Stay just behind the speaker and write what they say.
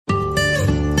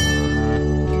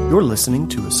You're listening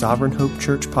to a Sovereign Hope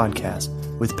Church podcast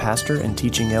with pastor and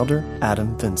teaching elder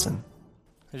Adam Vinson.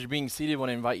 As you're being seated, I want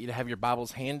to invite you to have your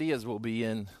Bibles handy as we'll be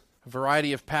in a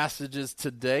variety of passages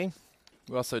today.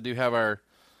 We also do have our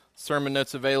sermon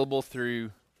notes available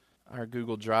through our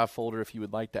Google Drive folder if you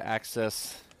would like to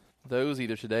access those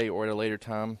either today or at a later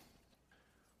time.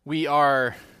 We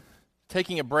are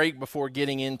taking a break before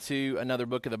getting into another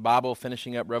book of the Bible,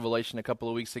 finishing up Revelation a couple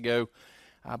of weeks ago.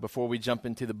 Before we jump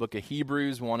into the book of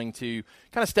Hebrews, wanting to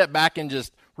kind of step back and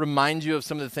just remind you of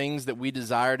some of the things that we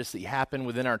desire to see happen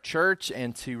within our church,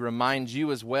 and to remind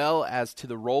you as well as to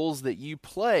the roles that you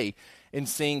play in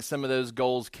seeing some of those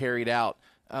goals carried out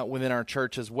within our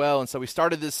church as well. And so we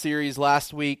started this series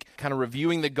last week, kind of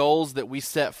reviewing the goals that we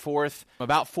set forth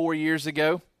about 4 years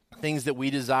ago, things that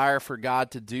we desire for God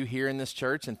to do here in this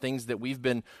church, and things that we've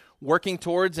been working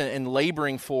towards and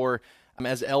laboring for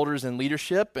as elders and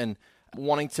leadership, and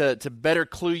wanting to better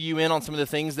clue you in on some of the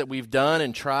things that we've done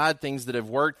and tried, things that have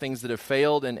worked, things that have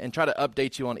failed, and try to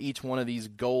update you on each one of these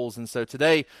goals. And so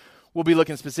today, we'll be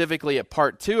looking specifically at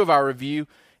part 2 of our review,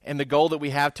 and the goal that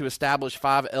we have to establish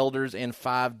 5 elders and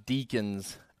 5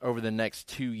 deacons over the next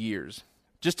 2 years.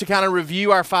 Just to kind of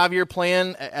review our 5-year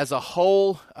plan as a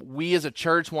whole, we as a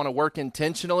church want to work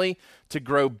intentionally to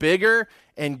grow bigger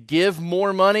and give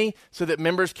more money so that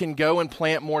members can go and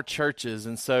plant more churches.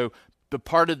 And so the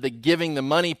part of the giving the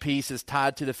money piece is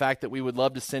tied to the fact that we would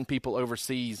love to send people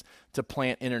overseas to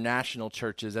plant international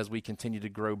churches as we continue to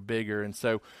grow bigger. And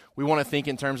so we want to think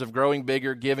in terms of growing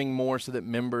bigger, giving more so that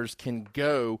members can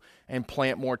go and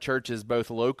plant more churches both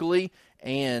locally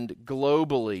and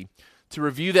globally. To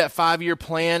review that 5-year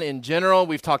plan in general,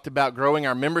 we've talked about growing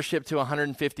our membership to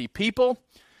 150 people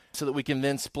so that we can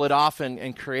then split off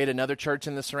and create another church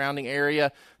in the surrounding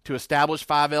area, to establish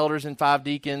 5 elders and 5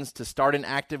 deacons, to start an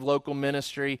active local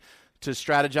ministry, to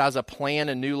strategize a plan,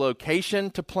 a new location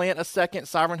to plant a second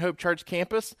Sovereign Hope Church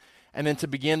campus, and then to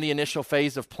begin the initial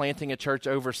phase of planting a church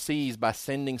overseas by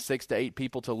sending 6 to 8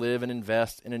 people to live and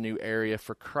invest in a new area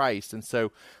for Christ. And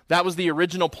so that was the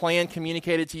original plan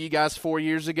communicated to you guys 4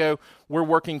 years ago. We're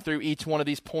working through each one of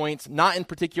these points, not in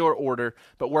particular order,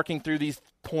 but working through these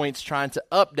points, trying to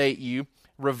update you,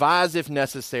 revise if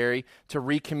necessary, to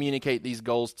re-communicate these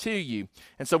goals to you.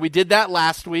 And so we did that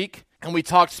last week, and we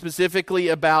talked specifically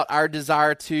about our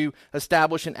desire to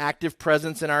establish an active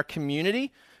presence in our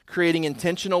community, creating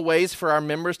intentional ways for our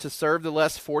members to serve the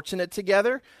less fortunate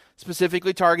together,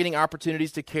 specifically targeting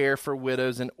opportunities to care for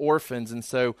widows and orphans. And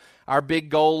so our big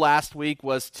goal last week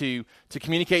was to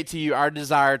communicate to you our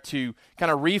desire to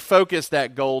kind of refocus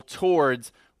that goal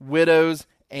towards widows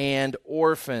and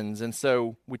orphans. And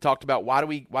so we talked about why do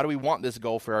we want this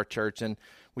goal for our church? And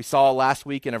we saw last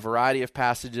week in a variety of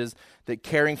passages that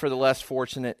caring for the less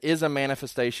fortunate is a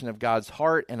manifestation of God's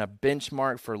heart and a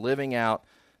benchmark for living out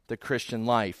the Christian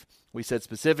life. We said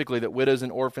specifically that widows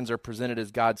and orphans are presented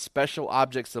as God's special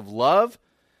objects of love,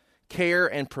 care,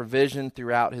 and provision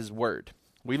throughout His Word.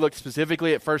 We looked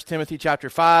specifically at 1 Timothy chapter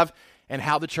 5 and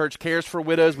how the church cares for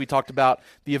widows. We talked about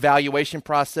the evaluation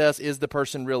process. Is the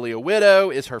person really a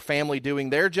widow? Is her family doing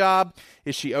their job?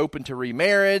 Is she open to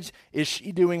remarriage? Is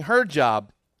she doing her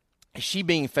job? Is she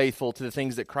being faithful to the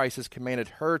things that Christ has commanded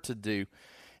her to do?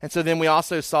 And so then we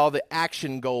also saw the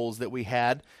action goals that we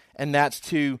had, and that's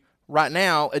to, right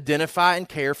now, identify and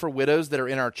care for widows that are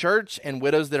in our church and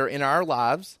widows that are in our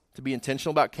lives, to be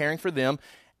intentional about caring for them,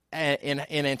 in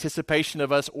anticipation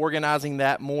of us organizing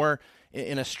that more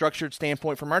in a structured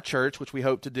standpoint from our church, which we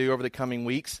hope to do over the coming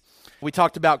weeks. We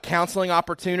talked about counseling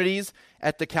opportunities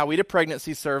at the Coweta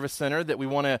Pregnancy Service Center that we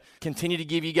want to continue to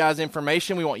give you guys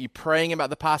information. We want you praying about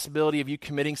the possibility of you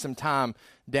committing some time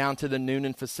down to the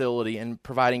Noonan facility and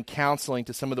providing counseling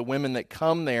to some of the women that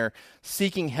come there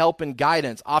seeking help and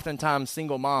guidance, oftentimes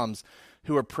single moms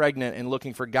who are pregnant and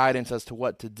looking for guidance as to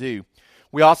what to do.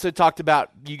 We also talked about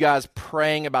you guys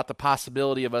praying about the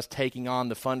possibility of us taking on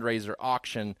the fundraiser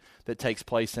auction that takes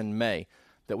place in May,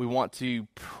 that we want to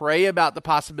pray about the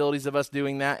possibilities of us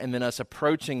doing that, and then us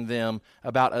approaching them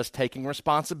about us taking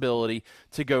responsibility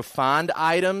to go find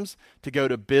items, to go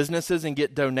to businesses and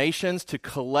get donations, to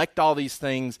collect all these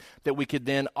things that we could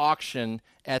then auction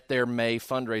at their May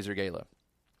fundraiser gala.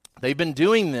 They've been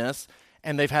doing this,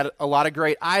 and they've had a lot of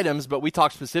great items, but we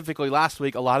talked specifically last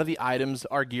week, a lot of the items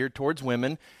are geared towards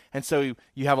women, and so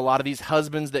you have a lot of these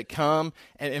husbands that come,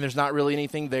 and there's not really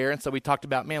anything there, and so we talked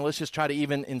about, man, let's just try to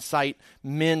even incite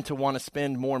men to want to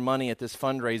spend more money at this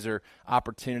fundraiser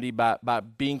opportunity by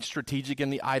being strategic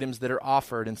in the items that are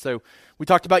offered. And so we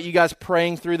talked about you guys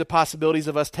praying through the possibilities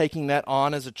of us taking that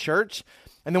on as a church,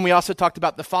 and then we also talked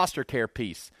about the foster care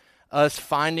piece, us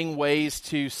finding ways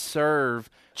to serve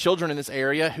children in this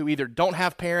area who either don't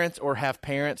have parents or have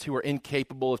parents who are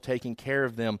incapable of taking care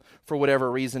of them for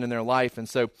whatever reason in their life. And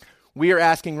so we are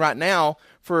asking right now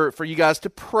for you guys to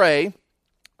pray,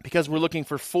 because we're looking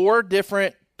for 4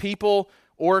 different people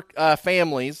or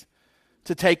families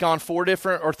to take on 3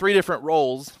 different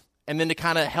roles, and then to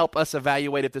kind of help us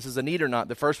evaluate if this is a need or not.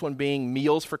 The first one being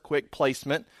meals for quick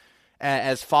placement.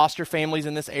 As foster families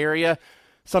in this area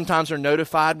sometimes are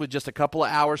notified with just a couple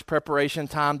of hours preparation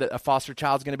time that a foster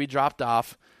child is going to be dropped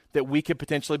off, that we could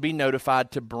potentially be notified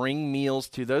to bring meals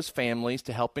to those families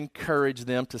to help encourage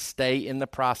them to stay in the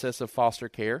process of foster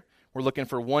care. We're looking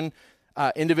for one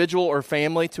individual or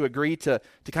family to agree to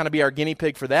kind of be our guinea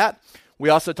pig for that. We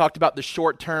also talked about the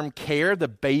short-term care, the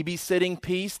babysitting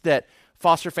piece, that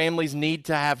foster families need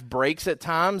to have breaks at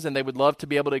times, and they would love to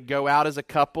be able to go out as a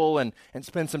couple and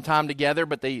spend some time together,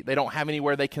 but they don't have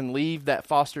anywhere they can leave that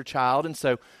foster child. And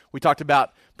so we talked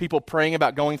about people praying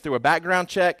about going through a background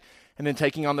check and then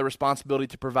taking on the responsibility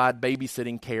to provide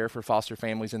babysitting care for foster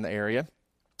families in the area.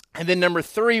 And then number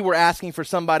 3, we're asking for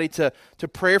somebody to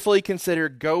prayerfully consider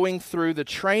going through the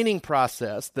training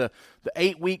process, the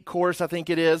 8-week course I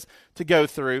think it is, to go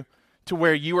through, to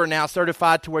where you are now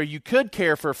certified to where you could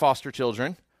care for foster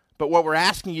children. But what we're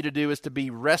asking you to do is to be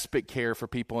respite care for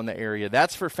people in the area.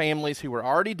 That's for families who are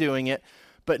already doing it,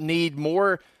 but need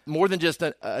more than just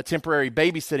a temporary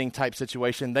babysitting type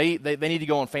situation. They need to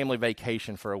go on family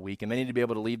vacation for a week, and they need to be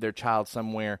able to leave their child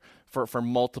somewhere for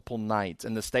multiple nights.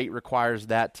 And the state requires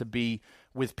that to be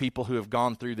with people who have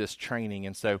gone through this training.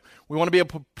 And so we want to be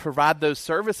able to provide those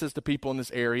services to people in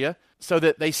this area so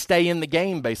that they stay in the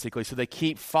game, basically, so they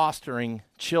keep fostering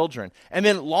children. And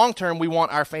then long-term, we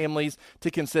want our families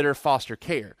to consider foster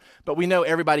care. But we know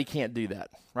everybody can't do that,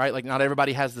 right? Like, not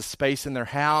everybody has the space in their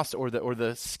house or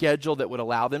the schedule that would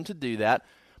allow them to do that.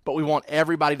 But we want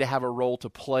everybody to have a role to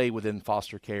play within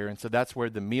foster care. And so that's where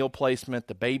the meal placement,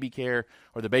 the baby care,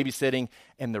 or the babysitting,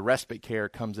 and the respite care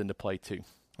comes into play too.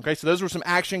 Okay, so those were some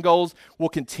action goals. We'll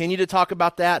continue to talk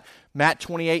about that. Matt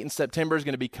 28 in September is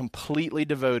going to be completely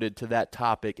devoted to that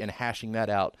topic and hashing that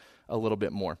out a little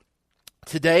bit more.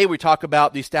 Today, we talk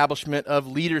about the establishment of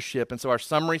leadership. And so our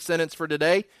summary sentence for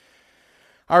today,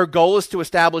 our goal is to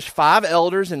establish 5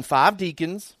 elders and 5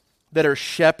 deacons that are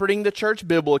shepherding the church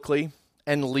biblically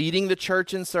and leading the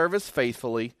church in service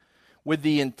faithfully, with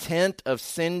the intent of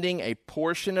sending a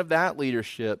portion of that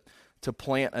leadership to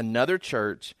plant another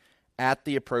church at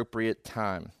the appropriate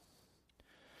time.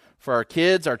 For our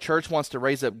kids, our church wants to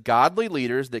raise up godly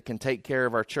leaders that can take care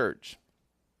of our church.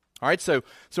 All right, so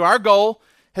our goal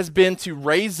has been to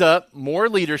raise up more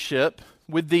leadership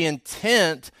with the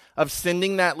intent of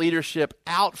sending that leadership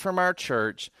out from our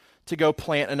church to go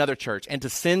plant another church, and to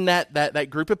send that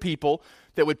group of people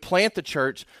that would plant the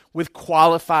church with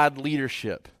qualified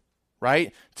leadership,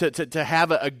 right? To have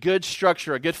a good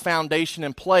structure, a good foundation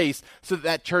in place so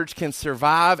that church can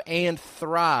survive and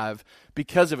thrive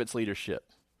because of its leadership,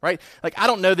 right? Like, I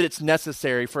don't know that it's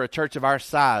necessary for a church of our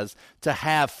size to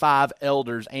have 5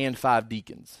 elders and 5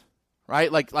 deacons,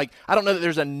 right? Like I don't know that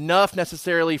there's enough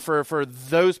necessarily for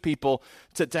those people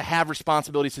to have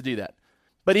responsibilities to do that.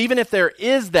 But even if there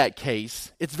is that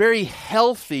case, it's very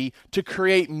healthy to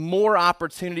create more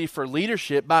opportunity for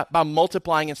leadership by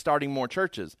multiplying and starting more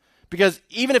churches. Because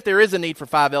even if there is a need for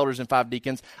 5 elders and 5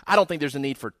 deacons, I don't think there's a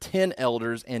need for 10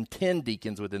 elders and 10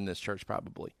 deacons within this church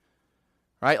probably.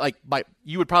 Right? Like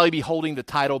you would probably be holding the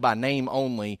title by name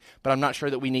only, but I'm not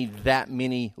sure that we need that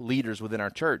many leaders within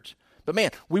our church. But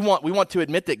man, we want to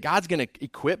admit that God's going to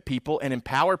equip people and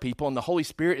empower people, and the Holy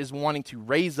Spirit is wanting to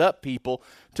raise up people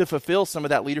to fulfill some of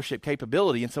that leadership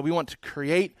capability. And so we want to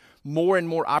create more and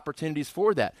more opportunities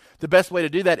for that. The best way to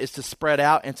do that is to spread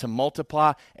out and to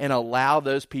multiply and allow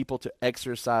those people to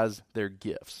exercise their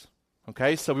gifts.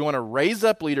 Okay, so we want to raise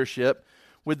up leadership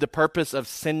with the purpose of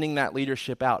sending that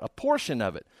leadership out, a portion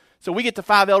of it. So we get to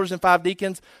 5 elders and 5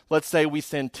 deacons. Let's say we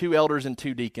send 2 elders and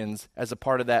 2 deacons as a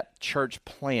part of that church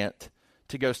plant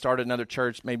to go start another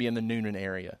church maybe in the Noonan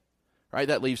area, right?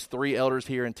 That leaves 3 elders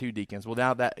here and 2 deacons. Well,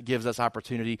 now that gives us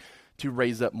opportunity to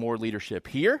raise up more leadership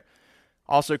here.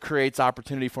 Also creates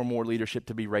opportunity for more leadership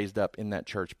to be raised up in that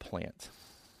church plant.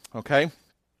 Okay?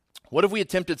 What have we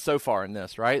attempted so far in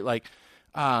this, right? Like,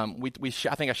 I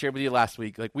think I shared with you last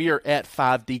week, like we are at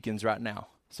 5 deacons right now.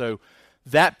 So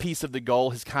that piece of the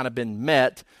goal has kind of been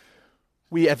met.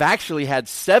 We have actually had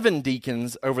 7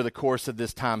 deacons over the course of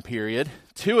this time period,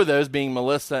 2 of those being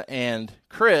Melissa and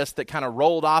Chris that kind of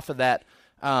rolled off of that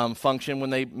function when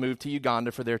they moved to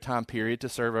Uganda for their time period to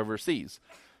serve overseas.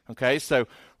 Okay, so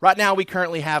right now we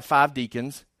currently have 5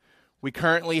 deacons. We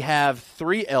currently have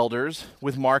 3 elders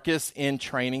with Marcus in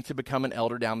training to become an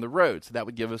elder down the road. So that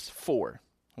would give us 4.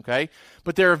 okay?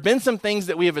 But there have been some things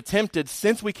that we have attempted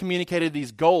since we communicated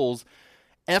these goals,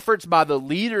 efforts by the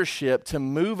leadership to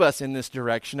move us in this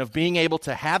direction of being able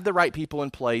to have the right people in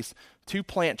place to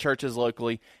plant churches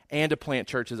locally and to plant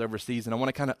churches overseas. And I want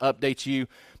to kind of update you,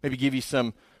 maybe give you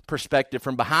some perspective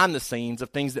from behind the scenes of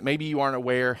things that maybe you aren't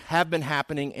aware have been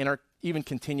happening and are even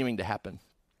continuing to happen.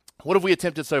 What have we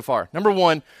attempted so far? Number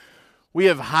one, we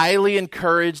have highly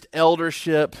encouraged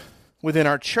eldership within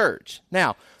our church.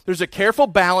 Now, there's a careful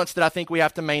balance that I think we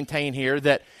have to maintain here,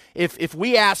 that if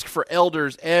we ask for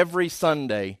elders every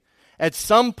Sunday, at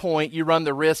some point you run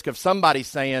the risk of somebody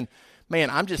saying, man,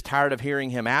 I'm just tired of hearing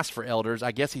him ask for elders.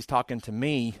 I guess he's talking to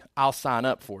me. I'll sign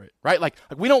up for it, right? Like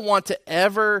we don't want to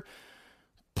ever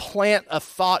plant a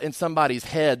thought in somebody's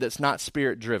head that's not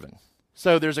spirit-driven.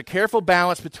 So there's a careful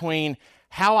balance between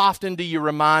how often do you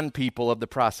remind people of the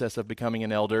process of becoming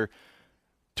an elder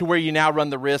to where you now run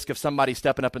the risk of somebody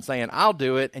stepping up and saying, I'll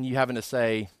do it, and you having to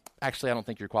say, actually, I don't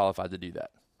think you're qualified to do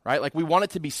that, right? Like we want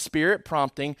it to be spirit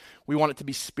prompting. We want it to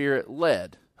be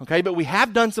spirit-led, okay? But we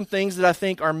have done some things that I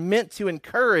think are meant to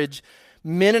encourage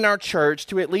men in our church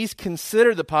to at least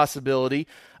consider the possibility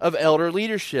of elder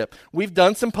leadership. We've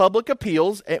done some public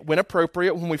appeals when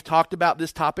appropriate when we've talked about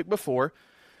this topic before.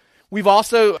 We've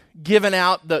also given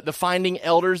out the Finding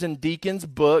Elders and Deacons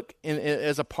book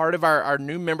as a part of our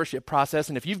new membership process.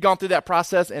 And if you've gone through that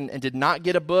process and did not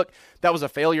get a book, that was a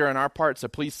failure on our part, so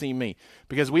please see me.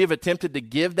 Because we have attempted to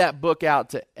give that book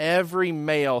out to every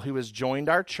male who has joined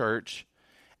our church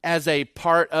as a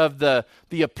part of the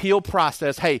appeal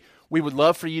process. Hey, we would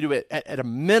love for you to, at a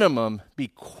minimum, be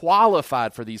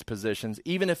qualified for these positions,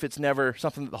 even if it's never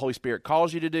something that the Holy Spirit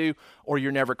calls you to do, or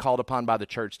you're never called upon by the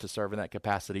church to serve in that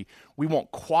capacity. We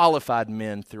want qualified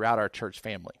men throughout our church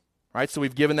family, right? So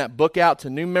we've given that book out to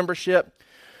new membership.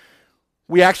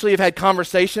 We actually have had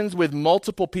conversations with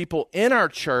multiple people in our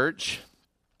church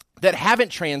that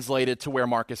haven't translated to where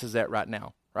Marcus is at right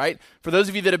now. Right? For those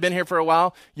of you that have been here for a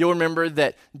while, you'll remember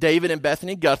that David and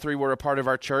Bethany Guthrie were a part of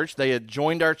our church. They had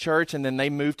joined our church, and then they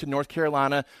moved to North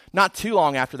Carolina not too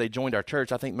long after they joined our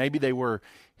church. I think maybe they were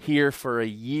here for a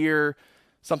year,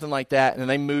 something like that, and then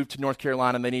they moved to North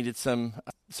Carolina, and they needed some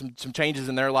changes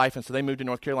in their life, and so they moved to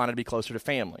North Carolina to be closer to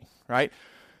family, right?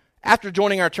 After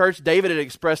joining our church, David had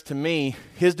expressed to me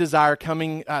his desire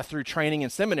coming through training in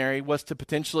seminary was to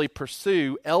potentially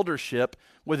pursue eldership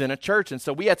within a church. And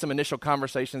so we had some initial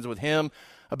conversations with him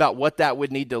about what that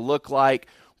would need to look like,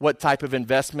 what type of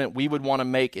investment we would want to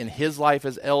make in his life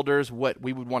as elders, what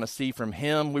we would want to see from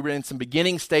him. We were in some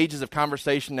beginning stages of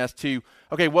conversation as to,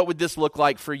 okay, what would this look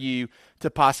like for you to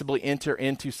possibly enter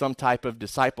into some type of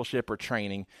discipleship or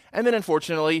training? And then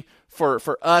unfortunately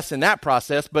for us in that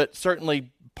process, but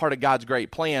certainly part of God's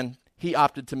great plan, he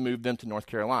opted to move them to North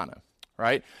Carolina,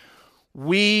 right?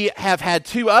 We have had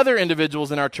two other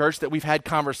individuals in our church that we've had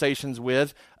conversations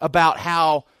with about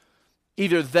how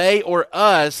either they or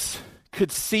us could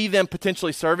see them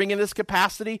potentially serving in this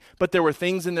capacity, but there were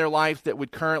things in their life that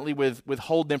would currently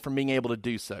withhold them from being able to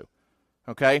do so,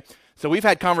 okay? So we've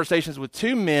had conversations with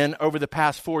two men over the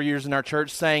past 4 years in our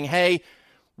church saying, hey,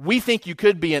 we think you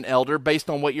could be an elder based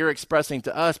on what you're expressing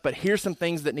to us, but here's some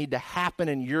things that need to happen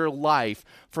in your life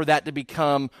for that to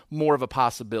become more of a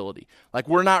possibility. Like,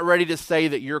 we're not ready to say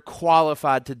that you're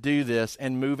qualified to do this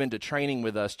and move into training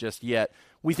with us just yet.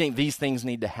 We think these things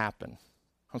need to happen,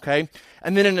 okay?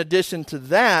 And then in addition to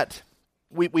that,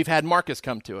 we've had Marcus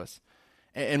come to us,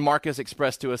 and Marcus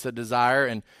expressed to us a desire,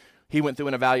 and he went through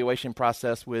an evaluation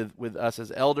process with us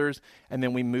as elders, and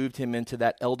then we moved him into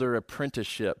that elder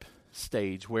apprenticeship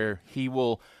stage where he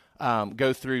will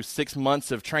go through 6 months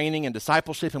of training and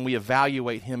discipleship, and we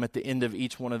evaluate him at the end of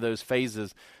each one of those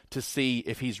phases to see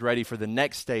if he's ready for the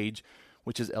next stage,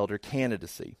 which is elder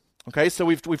candidacy. Okay, so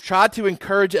we've tried to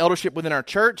encourage eldership within our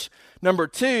church. Number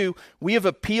two, we have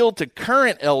appealed to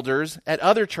current elders at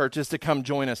other churches to come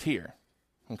join us here.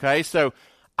 Okay, so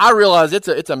I realize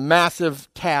it's a massive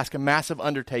task, a massive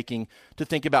undertaking to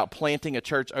think about planting a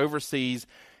church overseas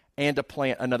and to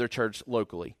plant another church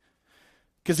locally.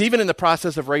 Because even in the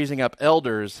process of raising up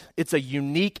elders, it's a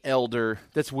unique elder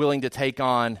that's willing to take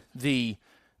on the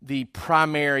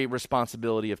primary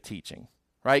responsibility of teaching,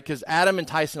 right? Because Adam and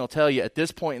Tyson will tell you at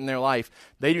this point in their life,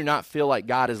 they do not feel like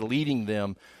God is leading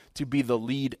them to be the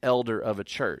lead elder of a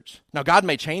church. Now, God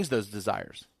may change those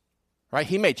desires, right?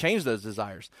 He may change those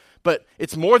desires. But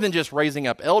it's more than just raising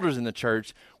up elders in the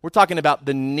church. We're talking about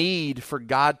the need for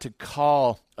God to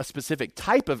call a specific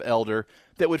type of elder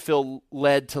that would feel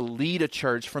led to lead a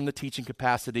church from the teaching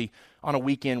capacity on a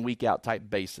week in, week out type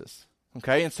basis.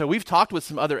 Okay, and so we've talked with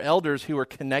some other elders who are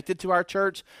connected to our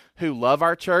church, who love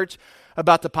our church,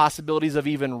 about the possibilities of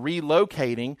even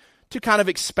relocating to kind of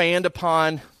expand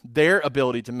upon their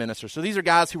ability to minister. So these are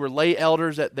guys who are lay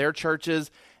elders at their churches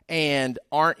and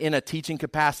aren't in a teaching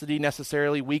capacity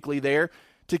necessarily weekly there,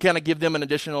 to kind of give them an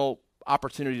additional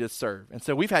opportunity to serve. And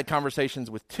so we've had conversations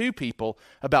with two people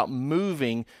about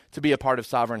moving to be a part of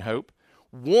Sovereign Hope.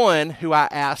 One who I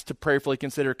asked to prayerfully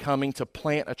consider coming to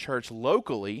plant a church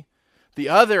locally. The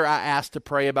other I asked to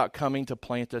pray about coming to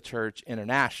plant a church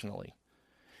internationally.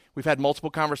 We've had multiple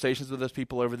conversations with those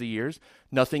people over the years.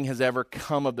 Nothing has ever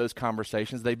come of those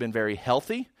conversations. They've been very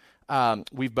healthy.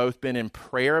 We've both been in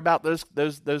prayer about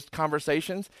those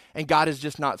conversations, and God has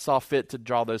just not saw fit to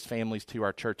draw those families to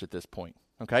our church at this point.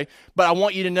 Okay, but I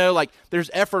want you to know, like,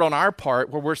 there's effort on our part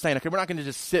where we're saying, okay, we're not going to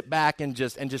just sit back and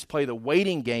just play the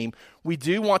waiting game. We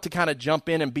do want to kind of jump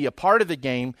in and be a part of the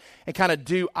game and kind of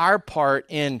do our part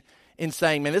in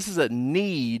saying, man, this is a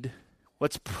need.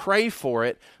 Let's pray for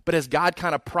it. But as God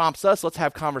kind of prompts us, let's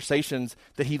have conversations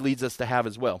that he leads us to have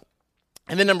as well.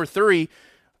 And then number 3,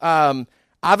 I've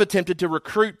attempted to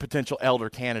recruit potential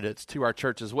elder candidates to our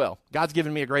church as well. God's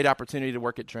given me a great opportunity to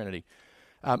work at Trinity.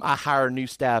 I hire new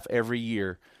staff every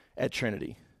year at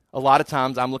Trinity. A lot of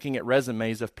times I'm looking at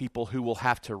resumes of people who will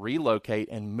have to relocate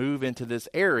and move into this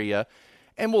area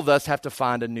and will thus have to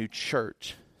find a new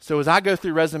church. So as I go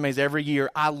through resumes every year,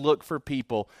 I look for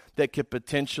people that could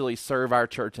potentially serve our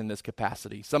church in this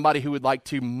capacity. Somebody who would like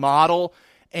to model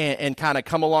and kind of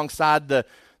come alongside the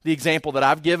example that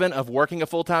I've given of working a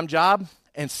full-time job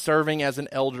and serving as an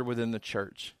elder within the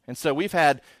church. And so we've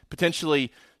had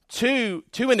potentially two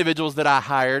individuals that I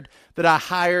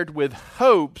hired with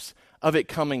hopes of it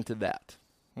coming to that.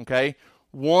 Okay?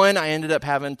 One, I ended up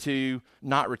having to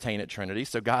not retain at Trinity.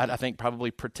 So God, I think,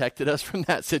 probably protected us from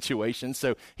that situation.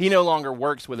 So he no longer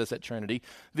works with us at Trinity.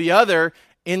 The other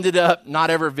ended up not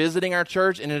ever visiting our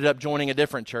church, ended up joining a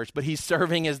different church, but he's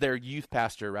serving as their youth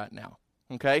pastor right now.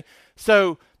 Okay?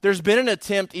 So there's been an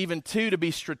attempt even to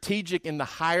be strategic in the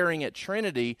hiring at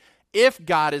Trinity. If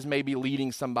God is maybe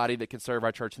leading somebody that could serve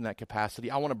our church in that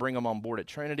capacity, I want to bring them on board at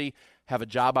Trinity, have a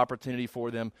job opportunity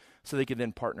for them so they can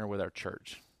then partner with our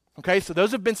church. Okay, so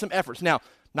those have been some efforts. Now,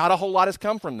 not a whole lot has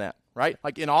come from that, right?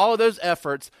 Like in all of those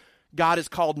efforts, God has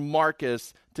called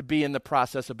Marcus to be in the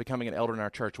process of becoming an elder in our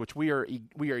church, which we are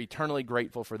eternally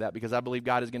grateful for that, because I believe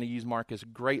God is going to use Marcus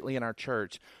greatly in our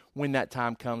church when that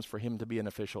time comes for him to be an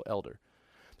official elder.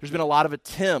 There's been a lot of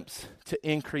attempts to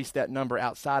increase that number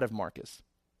outside of Marcus,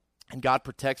 and God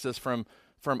protects us from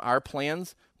our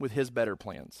plans with his better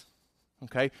plans.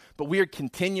 Okay, but we are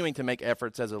continuing to make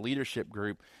efforts as a leadership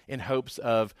group in hopes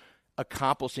of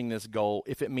accomplishing this goal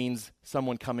if it means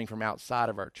someone coming from outside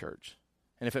of our church.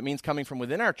 And if it means coming from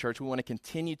within our church, we want to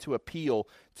continue to appeal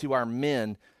to our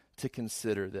men to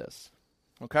consider this.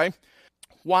 Okay?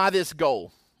 Why this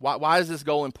goal? Why is this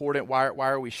goal important? Why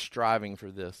are we striving for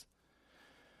this?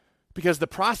 Because the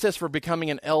process for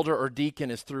becoming an elder or deacon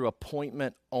is through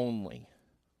appointment only,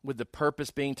 with the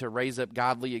purpose being to raise up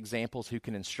godly examples who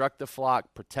can instruct the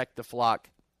flock, protect the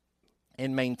flock,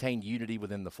 and maintain unity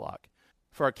within the flock.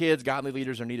 For our kids, godly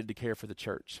leaders are needed to care for the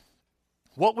church.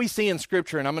 What we see in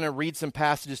Scripture, and I'm going to read some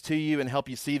passages to you and help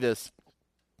you see this.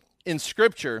 In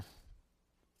Scripture,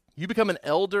 you become an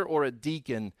elder or a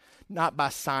deacon not by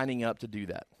signing up to do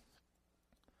that.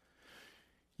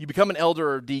 You become an elder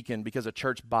or a deacon because a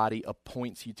church body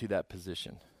appoints you to that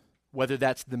position. Whether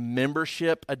that's the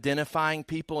membership identifying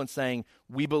people and saying,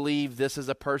 we believe this is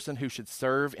a person who should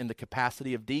serve in the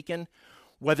capacity of deacon,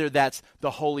 whether that's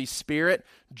the Holy Spirit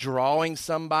drawing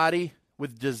somebody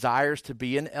with desires to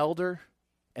be an elder,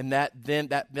 and that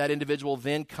individual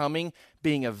then coming,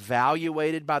 being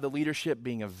evaluated by the leadership,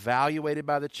 being evaluated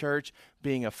by the church,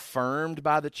 being affirmed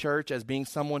by the church as being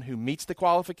someone who meets the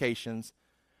qualifications,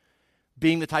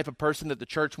 being the type of person that the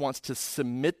church wants to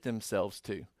submit themselves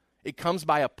to. It comes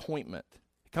by appointment.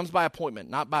 It comes by appointment,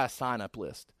 not by a sign-up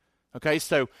list. Okay,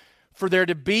 so for there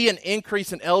to be an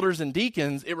increase in elders and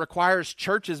deacons, it requires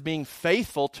churches being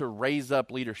faithful to raise up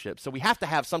leadership. So we have to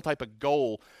have some type of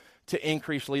goal to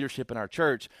increase leadership in our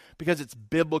church because it's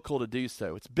biblical to do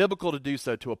so. It's biblical to do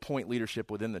so, to appoint leadership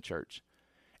within the church.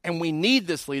 And we need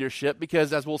this leadership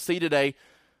because, as we'll see today,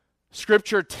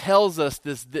 Scripture tells us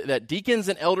that deacons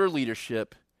and elder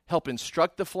leadership help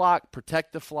instruct the flock,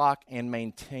 protect the flock, and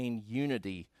maintain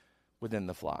unity within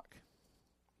the flock.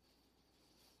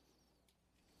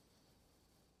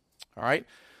 All right,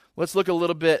 let's look a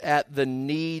little bit at the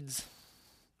needs.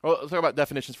 Let's talk about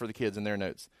definitions for the kids in their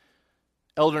notes.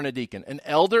 Elder and a deacon. An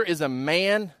elder is a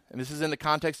man, and this is in the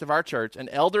context of our church, an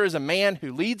elder is a man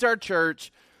who leads our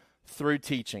church through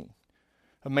teaching.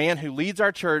 A man who leads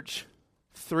our church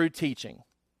through teaching.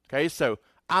 Okay, so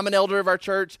I'm an elder of our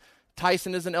church.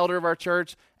 Tyson is an elder of our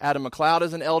church, Adam McLeod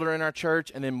is an elder in our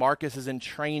church, and then Marcus is in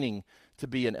training to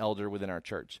be an elder within our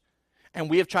church. And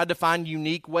we have tried to find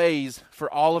unique ways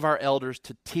for all of our elders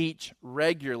to teach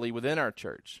regularly within our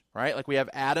church, right? Like we have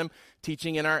Adam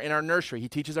teaching in our nursery. He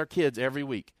teaches our kids every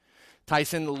week.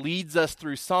 Tyson leads us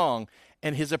through song,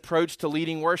 and his approach to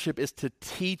leading worship is to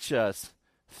teach us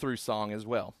through song as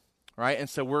well, right? And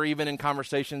so we're even in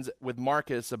conversations with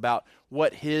Marcus about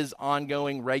what his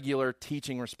ongoing regular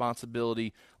teaching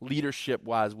responsibility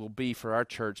leadership-wise will be for our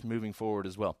church moving forward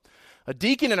as well. A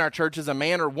deacon in our church is a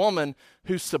man or woman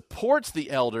who supports the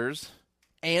elders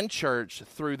and church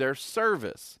through their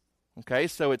service. Okay,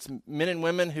 so it's men and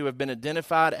women who have been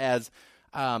identified as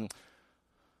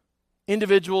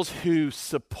individuals who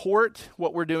support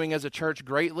what we're doing as a church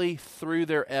greatly through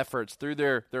their efforts, through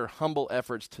their humble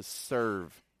efforts to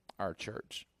serve our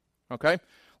church. Okay,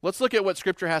 let's look at what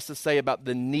Scripture has to say about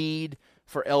the need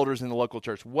for elders in the local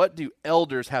church. What do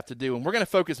elders have to do? And we're going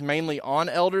to focus mainly on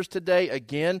elders today,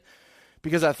 again,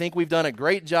 because I think we've done a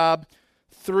great job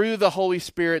through the Holy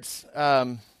Spirit's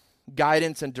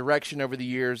guidance and direction over the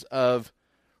years of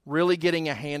really getting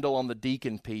a handle on the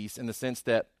deacon piece, in the sense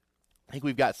that I think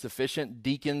we've got sufficient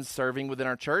deacons serving within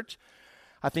our church.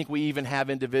 I think we even have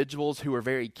individuals who are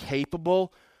very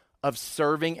capable of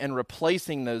serving and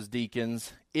replacing those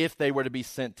deacons if they were to be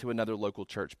sent to another local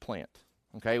church plant.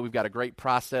 Okay, we've got a great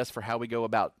process for how we go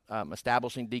about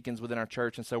establishing deacons within our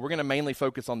church. And so we're going to mainly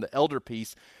focus on the elder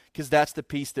piece, because that's the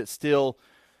piece that still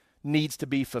needs to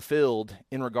be fulfilled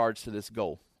in regards to this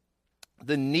goal.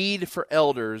 The need for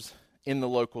elders in the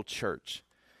local church.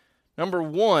 Number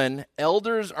one,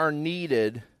 elders are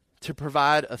needed to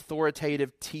provide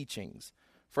authoritative teachings.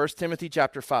 1 Timothy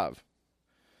chapter 5.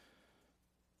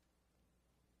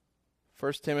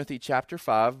 1 Timothy chapter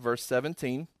 5, verse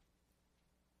 17.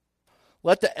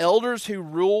 Let the elders who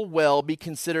rule well be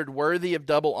considered worthy of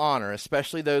double honor,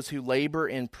 especially those who labor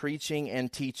in preaching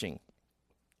and teaching.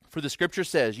 For the Scripture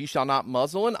says, "You shall not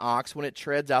muzzle an ox when it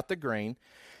treads out the grain,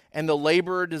 and the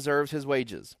laborer deserves his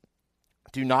wages.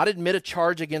 Do not admit a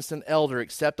charge against an elder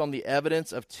except on the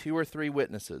evidence of 2 or 3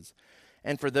 witnesses.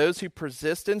 And for those who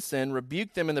persist in sin,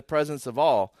 rebuke them in the presence of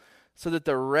all, so that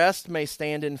the rest may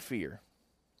stand in fear."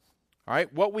 All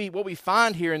right, what we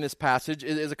find here in this passage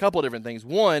is a couple of different things.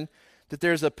 One, that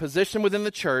there's a position within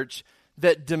the church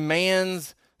that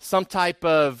demands some type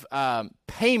of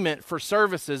payment for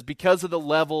services because of the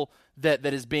level that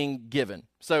is being given.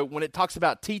 So when it talks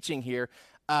about teaching here,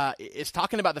 it's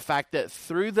talking about the fact that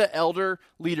through the elder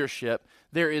leadership,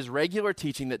 there is regular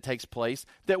teaching that takes place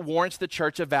that warrants the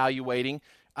church evaluating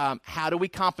how do we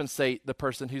compensate the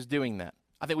person who's doing that.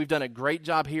 I think we've done a great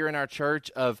job here in our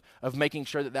church of making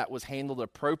sure that was handled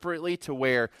appropriately, to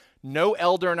where no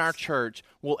elder in our church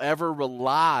will ever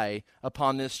rely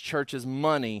upon this church's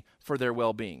money for their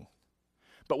well-being.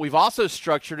 But we've also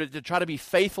structured it to try to be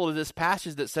faithful to this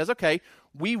passage that says, okay,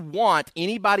 we want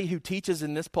anybody who teaches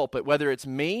in this pulpit, whether it's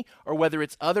me or whether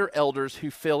it's other elders who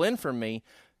fill in for me,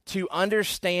 to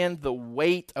understand the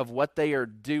weight of what they are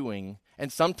doing.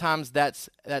 And sometimes that's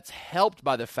helped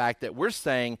by the fact that we're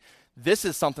saying, this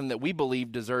is something that we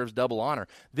believe deserves double honor.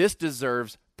 This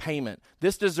deserves payment.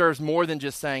 This deserves more than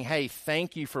just saying, hey,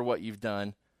 thank you for what you've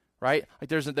done, right? Like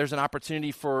there's an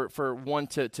opportunity for one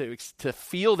to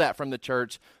feel that from the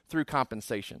church through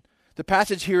compensation. The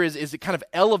passage here is kind of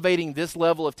elevating this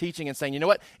level of teaching and saying, you know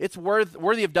what? It's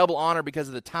worthy of double honor because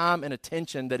of the time and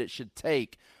attention that it should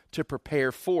take to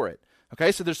prepare for it.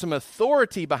 Okay, so there's some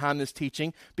authority behind this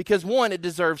teaching because, one, it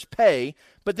deserves pay,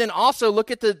 but then also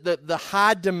look at the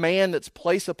high demand that's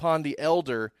placed upon the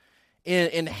elder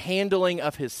in handling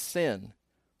of his sin.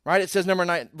 Right? It says,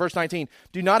 verse 19,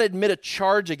 do not admit a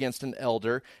charge against an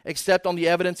elder except on the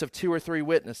evidence of 2 or 3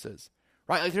 witnesses.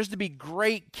 Right? Like there's to be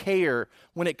great care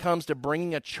when it comes to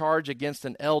bringing a charge against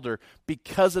an elder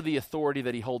because of the authority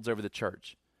that he holds over the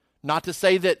church. Not to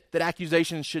say that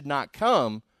accusations should not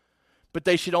come, but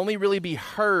they should only really be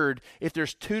heard if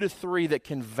there's 2 to 3 that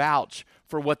can vouch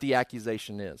for what the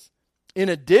accusation is. In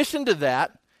addition to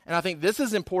that, and I think this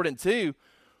is important too,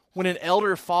 when an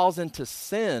elder falls into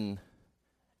sin,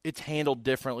 it's handled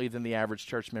differently than the average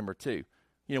church member too.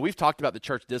 You know, we've talked about the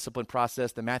church discipline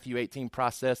process, the Matthew 18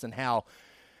 process, and how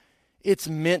it's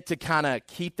meant to kind of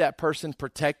keep that person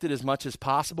protected as much as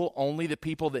possible. Only the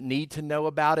people that need to know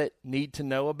about it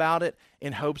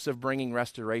in hopes of bringing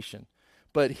restoration.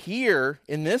 But here,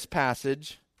 in this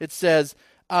passage, it says,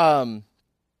 as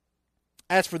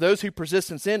for those who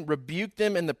persist in sin, rebuke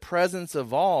them in the presence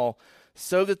of all,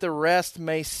 so that the rest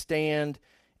may stand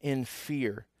in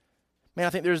fear. Man, I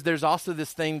think there's also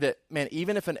this thing that, man,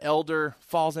 even if an elder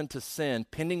falls into sin,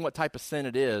 pending what type of sin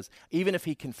it is, even if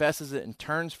he confesses it and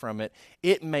turns from it,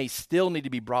 it may still need to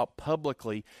be brought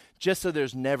publicly just so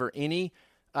there's never any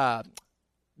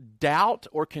doubt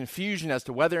or confusion as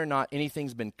to whether or not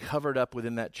anything's been covered up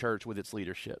within that church with its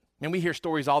leadership. And we hear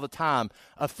stories all the time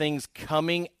of things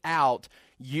coming out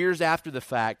years after the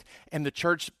fact and the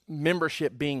church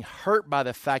membership being hurt by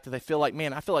the fact that they feel like,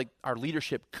 man, I feel like our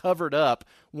leadership covered up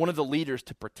one of the leaders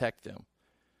to protect them.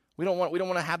 We don't want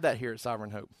to have that here at Sovereign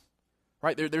Hope.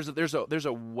 Right? There's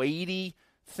a weighty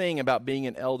thing about being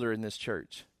an elder in this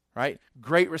church, right?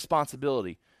 Great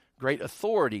responsibility, great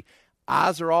authority.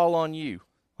 Eyes are all on you.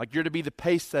 Like you're to be the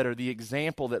pace setter, the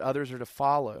example that others are to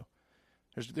follow.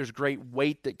 There's great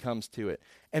weight that comes to it.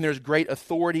 And there's great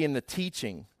authority in the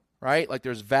teaching, right? Like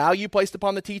there's value placed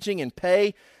upon the teaching and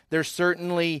pay. There's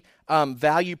certainly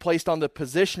value placed on the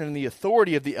position and the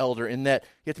authority of the elder in that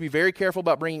you have to be very careful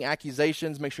about bringing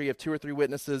accusations, make sure you have 2 or 3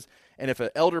 witnesses, and if an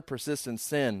elder persists in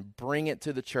sin, bring it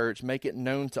to the church, make it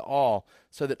known to all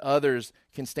so that others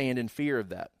can stand in fear of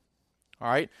that. All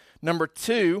right? Number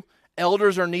 2,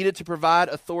 elders are needed to provide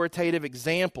authoritative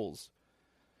examples.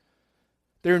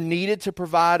 They're needed to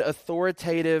provide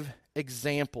authoritative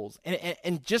examples.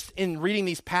 And just in reading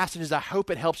these passages, I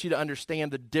hope it helps you to understand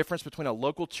the difference between a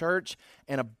local church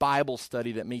and a Bible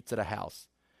study that meets at a house.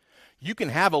 You can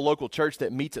have a local church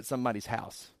that meets at somebody's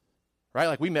house, right?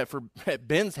 Like we met at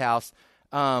Ben's house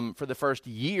for the first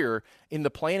year in the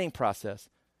planning process.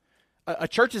 A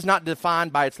church is not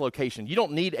defined by its location. You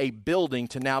don't need a building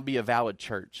to now be a valid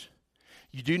church.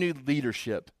 You do need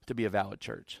leadership to be a valid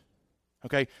church.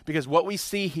 Okay? Because what we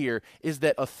see here is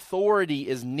that authority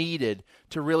is needed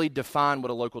to really define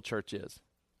what a local church is.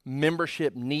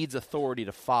 Membership needs authority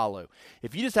to follow.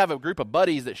 If you just have a group of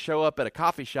buddies that show up at a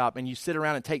coffee shop and you sit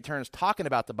around and take turns talking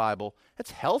about the Bible,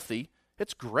 it's healthy.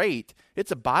 It's great.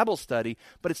 It's a Bible study,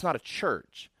 but it's not a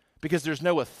church because there's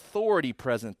no authority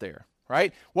present there,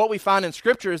 right? What we find in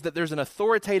Scripture is that there's an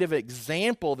authoritative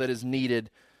example that is needed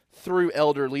through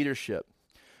elder leadership.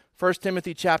 1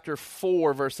 Timothy chapter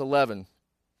 4, verse 11.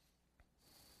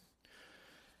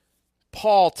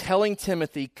 Paul telling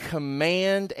Timothy,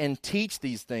 command and teach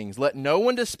these things. Let no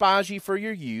one despise you for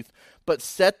your youth, but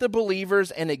set the believers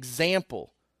an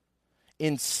example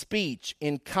in speech,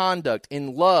 in conduct,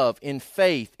 in love, in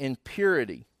faith, in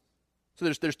purity.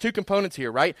 So there's 2 components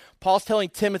here, right? Paul's telling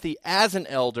Timothy as an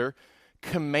elder,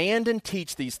 command and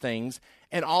teach these things,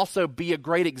 and also be a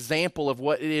great example of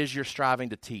what it is you're striving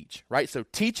to teach, right? So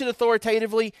teach it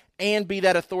authoritatively and be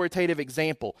that authoritative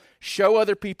example. Show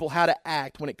other people how to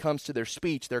act when it comes to their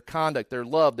speech, their conduct, their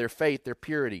love, their faith, their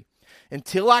purity.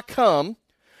 Until I come,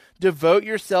 devote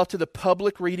yourself to the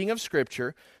public reading of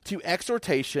Scripture, to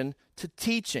exhortation, to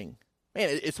teaching. Man,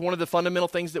 it's one of the fundamental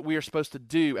things that we are supposed to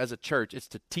do as a church. It's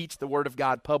to teach the Word of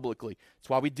God publicly. That's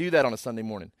why we do that on a Sunday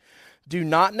morning. Do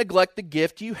not neglect the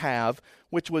gift you have,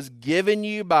 which was given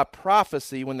you by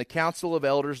prophecy when the council of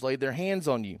elders laid their hands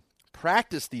on you.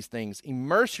 Practice these things,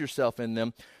 immerse yourself in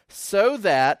them, so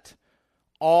that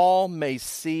all may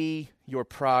see your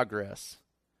progress.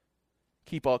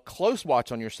 Keep a close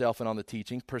watch on yourself and on the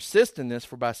teaching. Persist in this,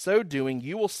 for by so doing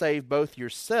you will save both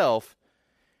yourself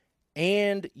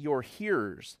and your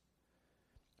hearers.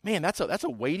 Man, that's a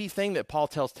weighty thing that Paul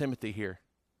tells Timothy here.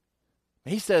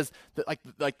 He says that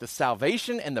like the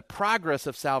salvation and the progress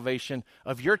of salvation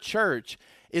of your church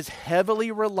is heavily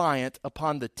reliant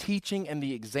upon the teaching and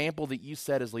the example that you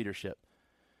set as leadership.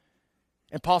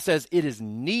 And Paul says it is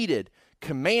needed.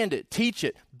 Command it, teach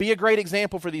it, be a great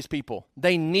example for these people.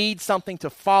 They need something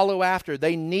to follow after.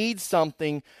 They need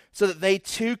something so that they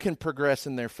too can progress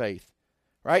in their faith,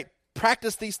 right?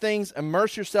 Practice these things,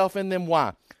 immerse yourself in them.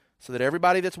 Why? So that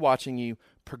everybody that's watching you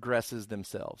progresses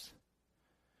themselves.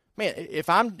 Man, if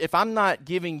I'm not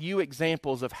giving you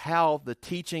examples of how the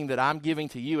teaching that I'm giving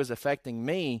to you is affecting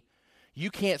me, you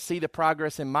can't see the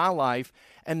progress in my life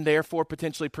and therefore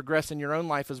potentially progress in your own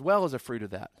life as well as a fruit of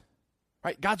that.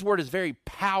 Right? God's word is very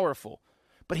powerful,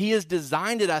 but he has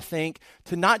designed it, I think,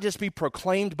 to not just be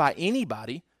proclaimed by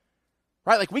anybody.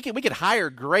 Right? Like we could hire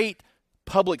great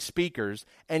public speakers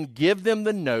and give them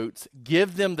the notes,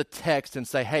 give them the text and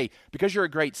say, hey, because you're a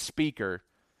great speaker,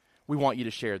 we want you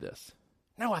to share this.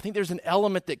 No, I think there's an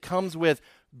element that comes with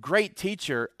great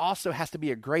teacher also has to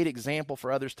be a great example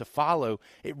for others to follow.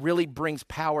 It really brings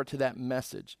power to that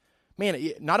message.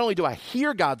 Man, not only do I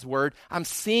hear God's word, I'm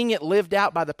seeing it lived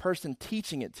out by the person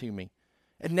teaching it to me.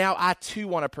 And now I too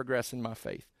want to progress in my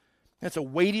faith. It's a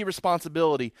weighty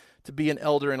responsibility to be an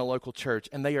elder in a local church,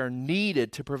 and they are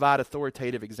needed to provide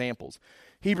authoritative examples.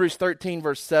 Hebrews 13,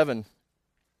 verse 7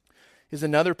 is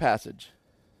another passage.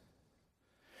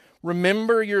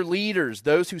 Remember your leaders,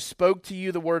 those who spoke to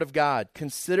you the word of God.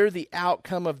 Consider the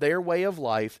outcome of their way of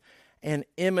life and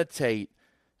imitate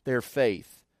their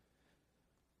faith.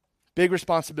 Big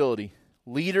responsibility.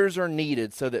 Leaders are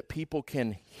needed so that people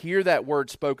can hear that word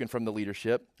spoken from the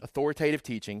leadership, authoritative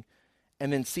teaching,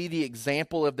 and then see the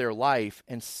example of their life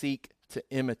and seek to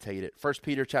imitate it. 1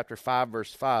 Peter chapter 5,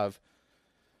 verse 5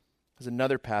 is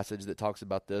another passage that talks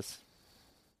about this.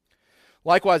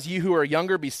 Likewise, you who are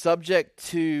younger, be subject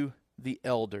to the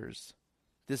elders.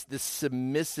 This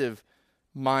submissive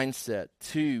mindset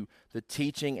to the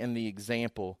teaching and the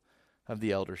example of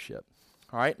the eldership.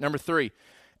 All right, number 3,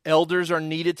 elders are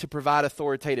needed to provide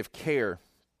authoritative care.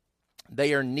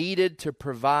 They are needed to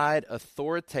provide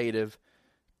authoritative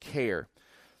care.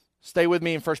 Stay with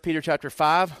me in 1 Peter chapter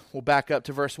 5. We'll back up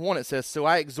to verse 1. It says, "So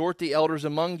I exhort the elders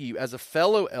among you as a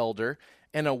fellow elder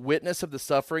and a witness of the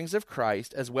sufferings of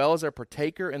Christ, as well as a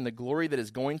partaker in the glory that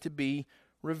is going to be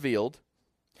revealed.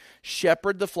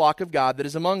 Shepherd the flock of God that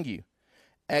is among you,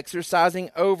 exercising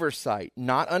oversight,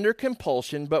 not under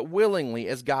compulsion, but willingly,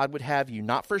 as God would have you,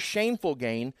 not for shameful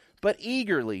gain, but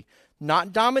eagerly,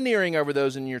 not domineering over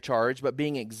those in your charge, but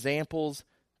being examples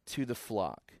to the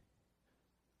flock."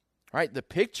 All right, the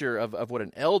picture of what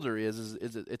an elder is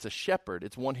it's a shepherd.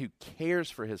 It's one who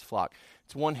cares for his flock.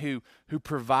 It's one who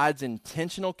provides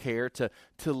intentional care to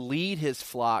lead his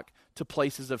flock to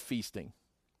places of feasting.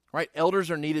 Right?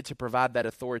 Elders are needed to provide that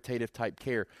authoritative type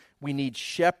care. We need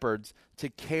shepherds to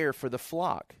care for the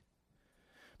flock.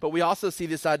 But we also see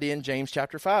this idea in James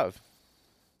chapter 5.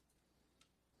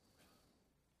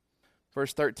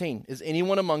 Verse 13, "Is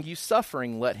anyone among you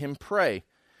suffering? Let him pray.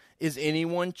 Is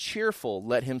anyone cheerful?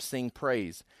 Let him sing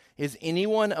praise. Is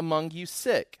anyone among you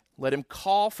sick? Let him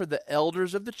call for the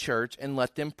elders of the church and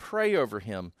let them pray over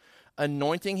him,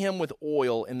 anointing him with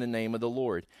oil in the name of the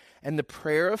Lord. And the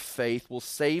prayer of faith will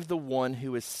save the one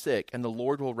who is sick, and the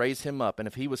Lord will raise him up. And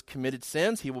if he was committed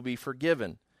sins, he will be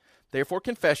forgiven. Therefore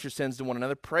confess your sins to one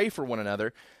another, pray for one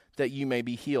another, that you may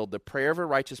be healed. The prayer of a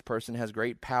righteous person has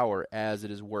great power as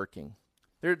it is working."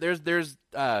 There's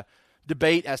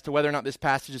debate as to whether or not this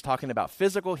passage is talking about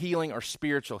physical healing or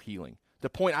spiritual healing.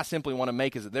 The point I simply want to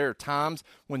make is that there are times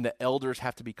when the elders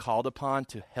have to be called upon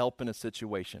to help in a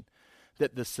situation,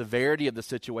 that the severity of the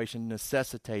situation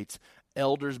necessitates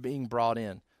elders being brought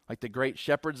in, like the great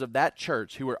shepherds of that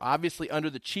church who are obviously under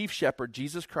the chief shepherd,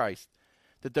 Jesus Christ,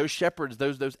 that those shepherds,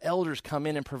 those elders come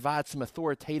in and provide some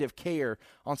authoritative care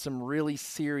on some really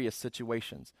serious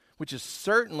situations, which is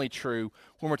certainly true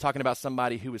when we're talking about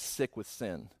somebody who is sick with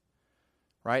sin.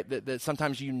 Right? That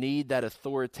sometimes you need that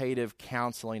authoritative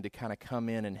counseling to kind of come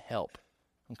in and help.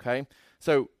 Okay?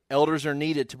 So elders are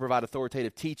needed to provide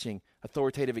authoritative teaching,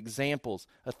 authoritative examples,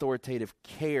 authoritative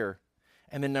care.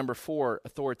 And then number 4,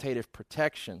 authoritative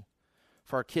protection.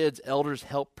 For our kids, elders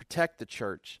help protect the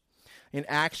church. In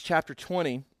Acts chapter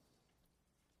 20,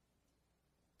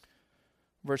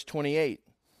 verse 28,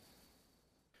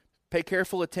 "Pay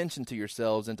careful attention to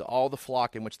yourselves and to all the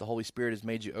flock in which the Holy Spirit has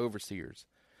made you overseers,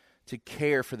 to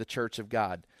care for the church of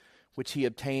God, which he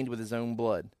obtained with his own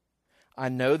blood. I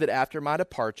know that after my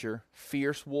departure,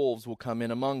 fierce wolves will come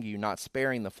in among you, not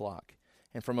sparing the flock.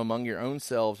 And from among your own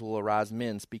selves will arise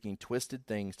men speaking twisted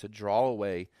things to draw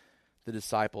away the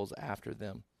disciples after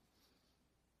them."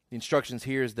 The instructions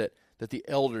here is that the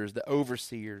elders, the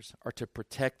overseers, are to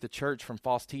protect the church from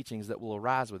false teachings that will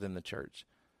arise within the church.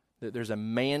 That there's a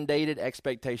mandated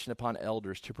expectation upon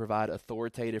elders to provide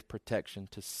authoritative protection,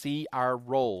 to see our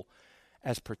role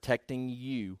as protecting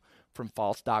you from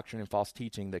false doctrine and false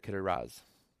teaching that could arise.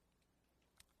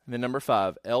 And then number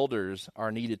 5, elders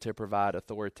are needed to provide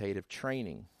authoritative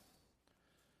training.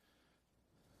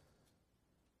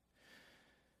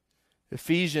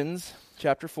 Ephesians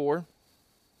chapter 4,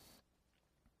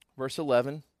 verse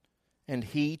 11. "And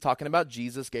he," talking about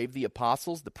Jesus, "gave the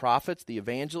apostles, the prophets, the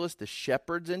evangelists, the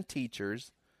shepherds, and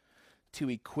teachers to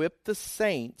equip the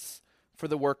saints for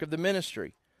the work of the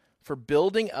ministry, for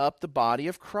building up the body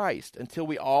of Christ, until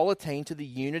we all attain to the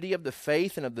unity of the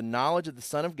faith and of the knowledge of the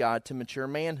Son of God, to mature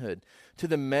manhood, to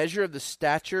the measure of the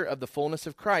stature of the fullness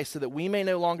of Christ, so that we may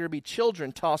no longer be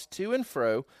children tossed to and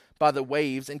fro by the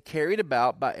waves and carried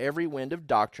about by every wind of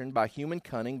doctrine, by human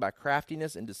cunning, by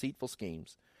craftiness and deceitful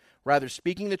schemes. Rather,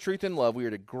 speaking the truth in love, we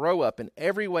are to grow up in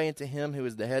every way into him who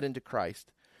is the head, into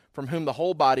Christ, from whom the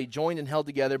whole body, joined and held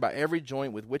together by every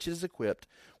joint with which it is equipped,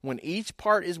 when each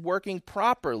part is working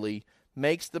properly,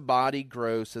 makes the body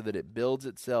grow so that it builds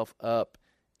itself up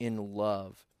in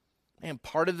love." And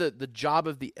part of the job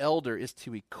of the elder is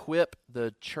to equip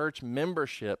the church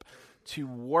membership to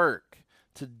work,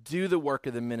 to do the work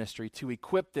of the ministry, to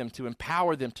equip them, to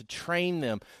empower them, to train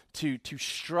them, to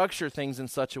structure things in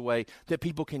such a way that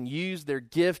people can use their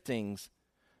giftings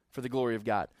for the glory of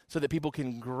God, so that people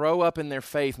can grow up in their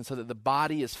faith and so that the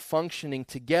body is functioning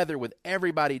together with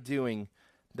everybody doing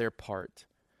their part.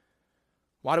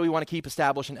 Why do we want to keep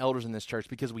establishing elders in this church?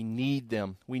 Because we need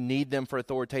them. We need them for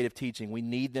authoritative teaching. We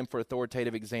need them for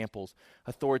authoritative examples,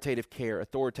 authoritative care,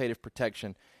 authoritative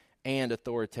protection, and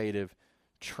authoritative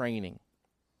training.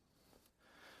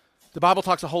 The Bible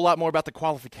talks a whole lot more about the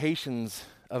qualifications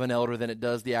of an elder than it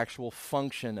does the actual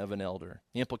function of an elder.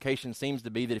 The implication seems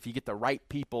to be that if you get the right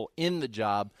people in the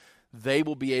job, they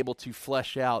will be able to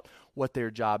flesh out what their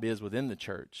job is within the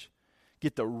church.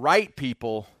 Get the right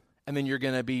people, and then you're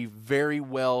going to be very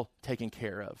well taken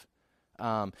care of.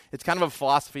 It's kind of a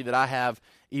philosophy that I have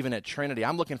even at Trinity.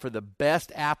 I'm looking for the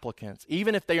best applicants,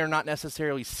 even if they are not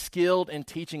necessarily skilled in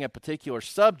teaching a particular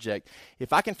subject.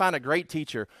 If I can find a great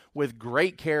teacher with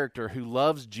great character who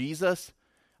loves Jesus,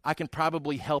 I can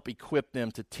probably help equip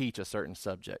them to teach a certain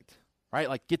subject, right?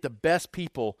 Like get the best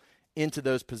people into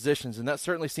those positions, and that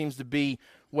certainly seems to be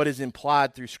what is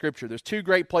implied through Scripture. There's two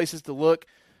great places to look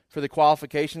for the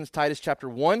qualifications. Titus chapter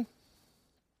 1,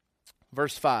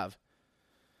 verse 5.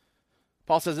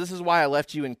 Paul says, "This is why I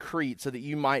left you in Crete, so that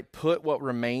you might put what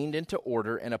remained into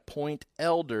order and appoint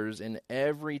elders in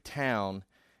every town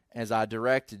as I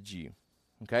directed you."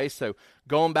 Okay, so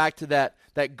going back to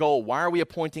that goal, why are we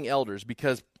appointing elders?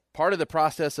 Because part of the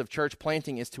process of church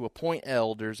planting is to appoint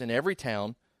elders in every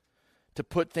town to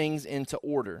put things into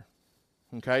order.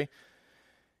 Okay?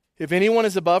 If anyone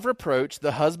is above reproach,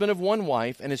 the husband of one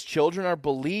wife, and his children are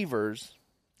believers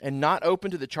and not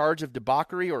open to the charge of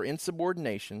debauchery or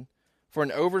insubordination, for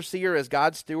an overseer as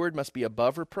God's steward must be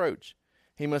above reproach.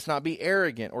 He must not be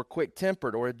arrogant or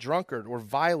quick-tempered or a drunkard or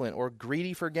violent or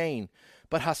greedy for gain,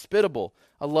 but hospitable,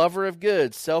 a lover of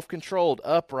good, self-controlled,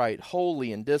 upright,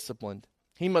 holy, and disciplined.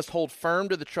 He must hold firm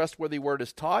to the trustworthy word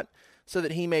as taught, so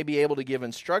that he may be able to give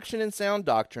instruction in sound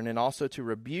doctrine and also to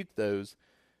rebuke those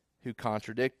who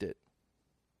contradict it.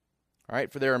 All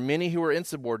right, for there are many who are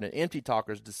insubordinate, empty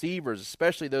talkers, deceivers,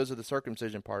 especially those of the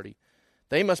circumcision party.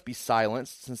 They must be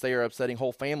silenced, since they are upsetting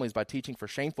whole families by teaching for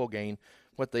shameful gain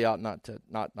what they ought not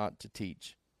to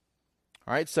teach.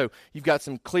 All right, so you've got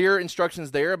some clear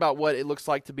instructions there about what it looks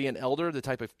like to be an elder, the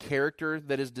type of character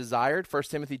that is desired. 1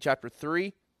 Timothy chapter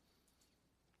 3,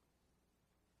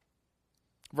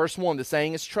 verse 1, the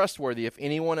saying is trustworthy. If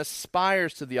anyone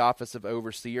aspires to the office of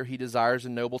overseer, he desires a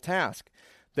noble task.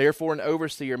 Therefore, an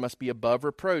overseer must be above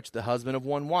reproach, the husband of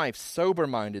one wife,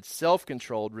 sober-minded,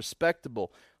 self-controlled,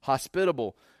 respectable,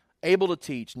 hospitable, able to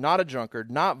teach, not a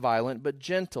drunkard, not violent, but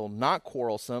gentle, not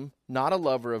quarrelsome, not a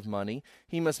lover of money.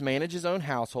 He must manage his own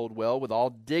household well with all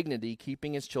dignity,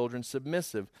 keeping his children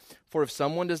submissive. For if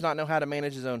someone does not know how to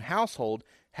manage his own household,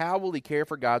 how will he care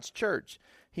for God's church?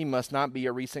 He must not be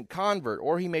a recent convert,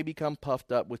 or he may become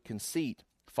puffed up with conceit,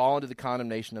 fall into the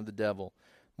condemnation of the devil.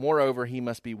 Moreover, he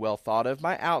must be well thought of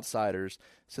by outsiders,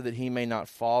 so that he may not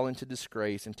fall into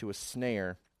disgrace, into a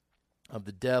snare of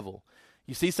the devil.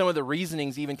 You see some of the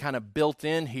reasonings even kind of built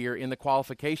in here in the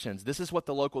qualifications. This is what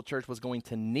the local church was going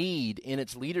to need in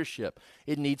its leadership.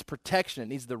 It needs protection. It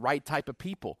needs the right type of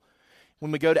people.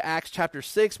 When we go to Acts chapter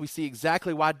 6, we see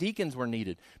exactly why deacons were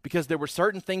needed, because there were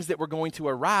certain things that were going to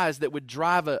arise that would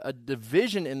drive a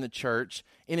division in the church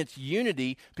in its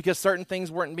unity, because certain things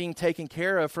weren't being taken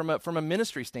care of from a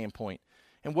ministry standpoint.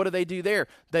 And what do there?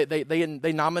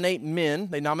 They nominate men,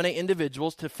 they nominate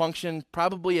individuals to function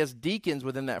probably as deacons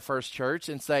within that first church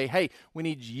and say, hey, we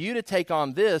need you to take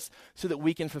on this so that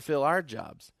we can fulfill our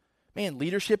jobs. Man,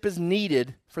 leadership is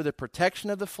needed for the protection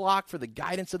of the flock, for the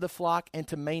guidance of the flock, and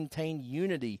to maintain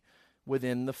unity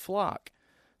within the flock.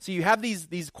 So you have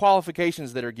these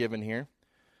qualifications that are given here.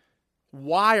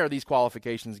 Why are these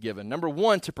qualifications given? Number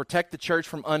one, to protect the church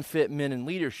from unfit men in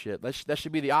leadership. That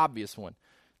should be the obvious one.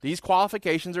 These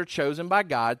qualifications are chosen by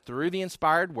God through the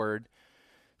inspired word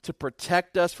to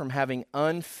protect us from having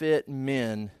unfit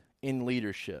men in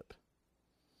leadership.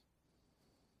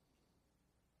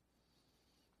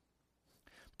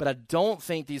 But I don't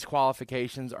think these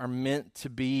qualifications are meant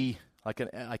to be like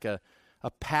a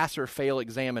pass or fail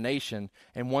examination,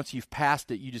 and once you've passed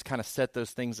it, you just kind of set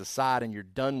those things aside and you're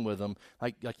done with them.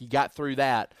 Like you got through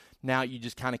that, now you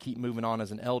just kind of keep moving on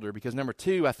as an elder. Because number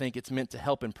two, I think it's meant to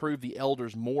help improve the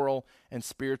elder's moral and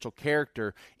spiritual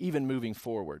character, even moving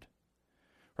forward.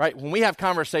 Right? When we have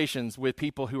conversations with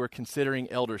people who are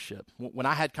considering eldership, when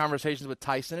I had conversations with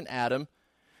Tyson and Adam,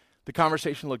 the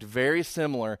conversation looked very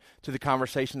similar to the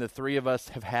conversation the three of us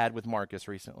have had with Marcus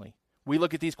recently. We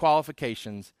look at these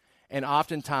qualifications, And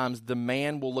oftentimes the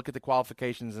man will look at the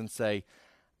qualifications and say,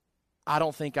 I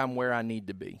don't think I'm where I need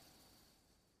to be.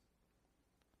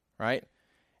 Right?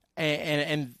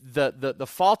 And the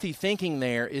faulty thinking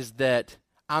there is that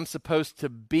I'm supposed to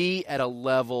be at a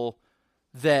level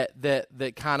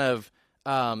that kind of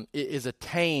is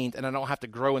attained, and I don't have to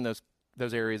grow in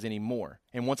those areas anymore.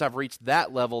 And once I've reached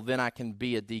that level, then I can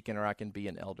be a deacon or I can be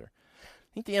an elder.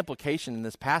 I think the implication in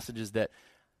this passage is that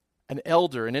an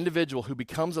elder, an individual who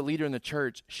becomes a leader in the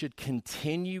church, should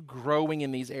continue growing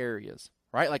in these areas,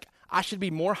 right? Like, I should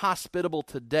be more hospitable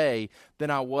today than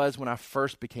I was when I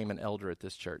first became an elder at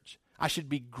this church. I should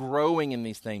be growing in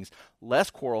these things, less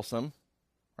quarrelsome,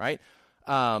 right?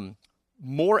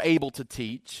 More able to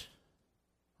teach,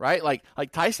 right? Like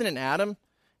Tyson and Adam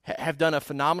have done a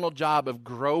phenomenal job of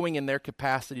growing in their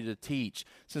capacity to teach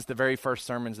since the very first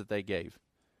sermons that they gave,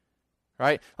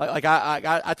 right? Like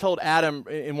I told Adam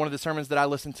in one of the sermons that I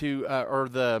listened to, or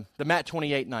the Matt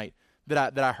 28 night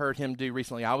that I heard him do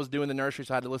recently. I was doing the nursery,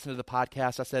 so I had to listen to the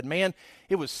podcast. I said, man,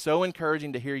 it was so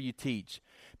encouraging to hear you teach,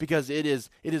 because it is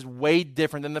way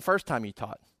different than the first time you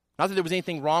taught. Not that there was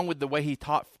anything wrong with the way he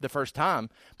taught the first time,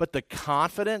 but the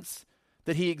confidence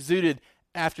that he exuded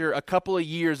after a couple of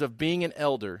years of being an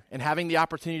elder and having the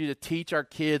opportunity to teach our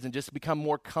kids and just become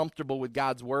more comfortable with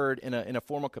God's word in a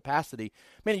formal capacity,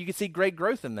 man, you can see great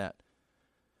growth in that.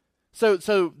 So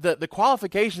the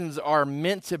qualifications are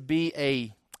meant to be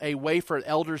a way for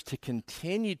elders to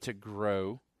continue to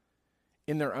grow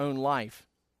in their own life,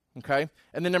 okay?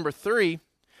 And then number 3,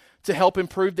 to help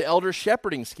improve the elder's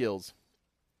shepherding skills.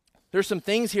 There's some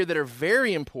things here that are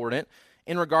very important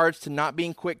in regards to not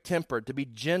being quick-tempered, to be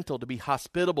gentle, to be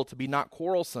hospitable, to be not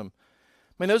quarrelsome.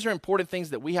 I mean, those are important things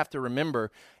that we have to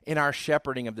remember in our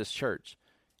shepherding of this church,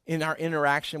 in our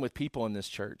interaction with people in this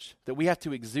church, that we have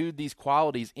to exude these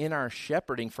qualities in our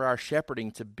shepherding for our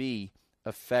shepherding to be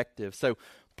effective. So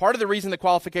part of the reason the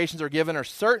qualifications are given are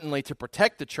certainly to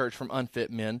protect the church from unfit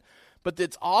men, but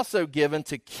it's also given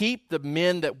to keep the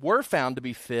men that were found to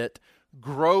be fit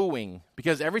growing,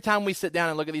 because every time we sit down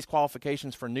and look at these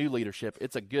qualifications for new leadership,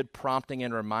 it's a good prompting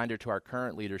and reminder to our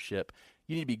current leadership.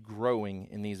 You need to be growing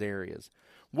in these areas.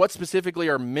 What specifically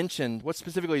is mentioned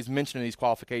in these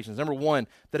qualifications? Number 1,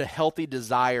 that a healthy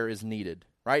desire is needed,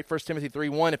 right? 1 Timothy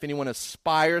 3:1, if anyone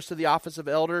aspires to the office of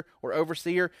elder or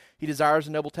overseer, he desires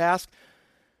a noble task.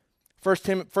 1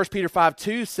 Peter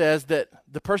 5:2 says that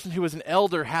the person who is an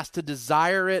elder has to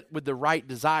desire it with the right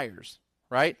desires,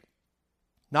 right?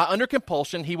 Not under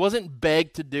compulsion. He wasn't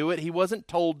begged to do it. He wasn't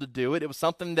told to do it. It was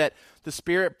something that the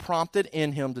Spirit prompted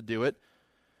in him to do it.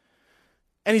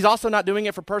 And he's also not doing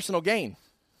it for personal gain.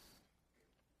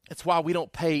 It's why we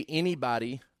don't pay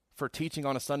anybody for teaching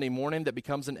on a Sunday morning that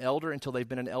becomes an elder until they've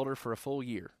been an elder for a full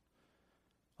year.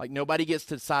 Like, nobody gets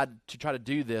to decide to try to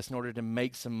do this in order to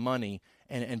make some money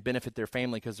and benefit their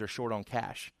family because they're short on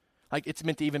cash. Like, it's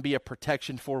meant to even be a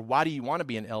protection for, why do you want to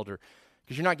be an elder?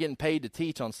 Because you're not getting paid to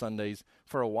teach on Sundays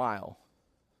for a while,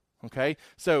 okay?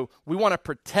 So we want to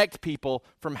protect people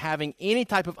from having any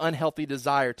type of unhealthy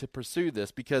desire to pursue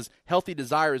this, because healthy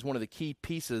desire is one of the key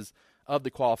pieces of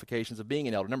the qualifications of being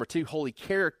an elder. Number 2, holy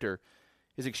character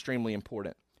is extremely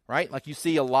important, right? Like, you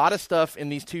see a lot of stuff in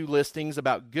these 2 listings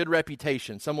about good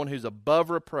reputation, someone who's above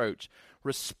reproach,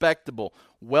 respectable,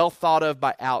 well thought of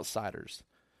by outsiders.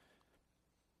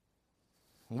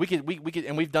 We could,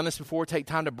 and we've done this before, take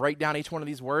time to break down each one of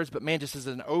these words, but man, just as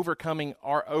an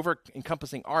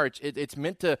over-encompassing arch, it's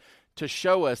meant to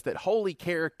show us that holy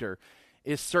character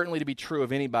is certainly to be true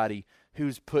of anybody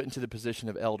who's put into the position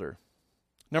of elder.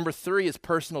 Number 3 is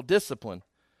personal discipline.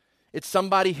 It's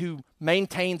somebody who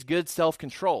maintains good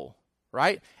self-control,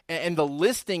 right? And the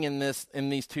listing in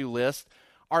these 2 lists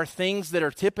are things that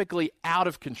are typically out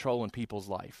of control in people's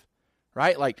life,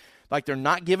 right? Like they're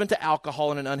not given to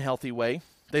alcohol in an unhealthy way.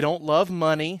 They don't love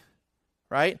money,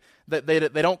 right? They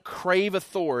don't crave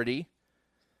authority.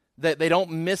 That they don't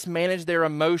mismanage their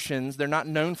emotions. They're not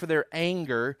known for their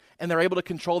anger, and they're able to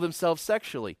control themselves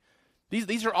sexually.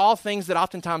 These are all things that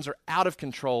oftentimes are out of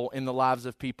control in the lives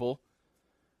of people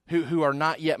who are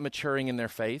not yet maturing in their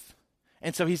faith.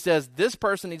 And so he says this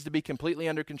person needs to be completely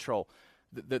under control.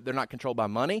 They're not controlled by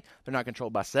money. They're not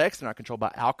controlled by sex. They're not controlled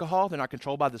by alcohol. They're not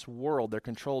controlled by this world. They're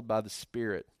controlled by the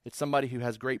Spirit. It's somebody who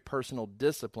has great personal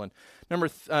discipline. Number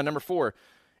 4,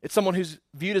 it's someone who's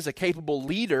viewed as a capable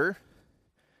leader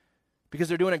because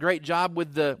they're doing a great job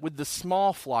with the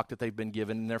small flock that they've been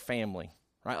given in their family,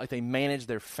 right? Like, they manage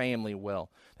their family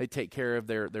well. They take care of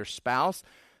their spouse.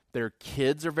 Their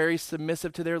kids are very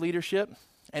submissive to their leadership.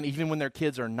 And even when their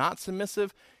kids are not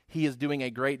submissive, he is doing a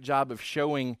great job of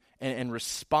showing and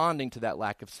responding to that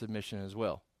lack of submission as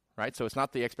well, right? So it's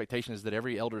not the expectation is that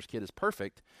every elder's kid is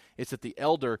perfect. It's that the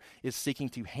elder is seeking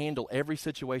to handle every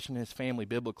situation in his family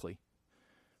biblically,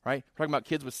 right? We're talking about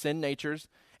kids with sin natures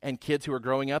and kids who are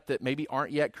growing up that maybe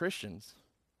aren't yet Christians,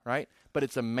 right? But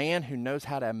it's a man who knows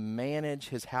how to manage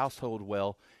his household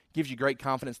well, gives you great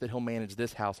confidence that he'll manage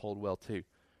this household well too,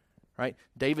 right?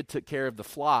 David took care of the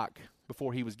flock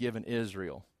before he was given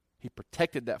Israel. He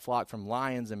protected that flock from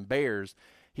lions and bears.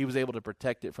 He was able to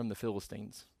protect it from the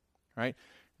Philistines, right?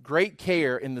 Great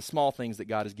care in the small things that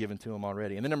God has given to him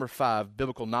already. And then number 5,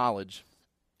 biblical knowledge.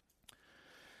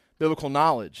 Biblical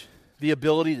knowledge. The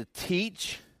ability to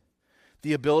teach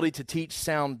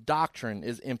sound doctrine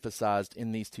is emphasized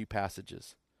in these two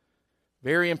passages.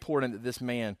 Very important that this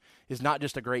man is not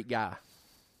just a great guy.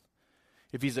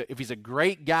 If he's a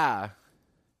great guy,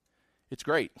 it's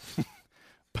great.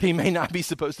 But he may not be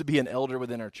supposed to be an elder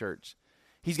within our church.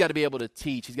 He's got to be able to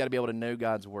teach. He's got to be able to know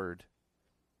God's word,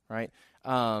 right?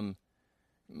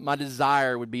 My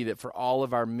desire would be that for all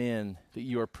of our men, that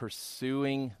you are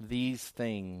pursuing these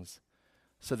things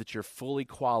so that you're fully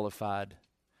qualified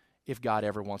if God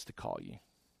ever wants to call you,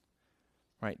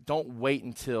 right? Don't wait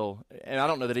until, and I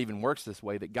don't know that it even works this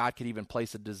way, that God could even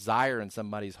place a desire in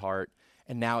somebody's heart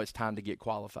and now it's time to get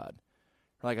qualified.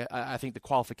 Like I think the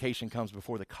qualification comes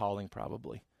before the calling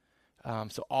probably.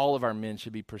 So all of our men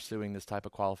should be pursuing this type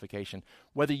of qualification.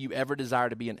 Whether you ever desire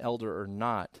to be an elder or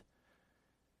not,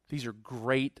 these are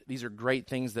great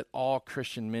things that all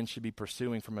Christian men should be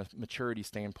pursuing from a maturity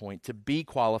standpoint to be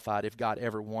qualified if God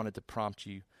ever wanted to prompt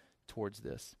you towards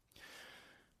this.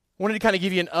 I wanted to kind of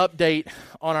give you an update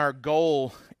on our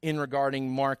goal in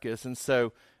regarding Marcus. And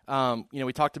so,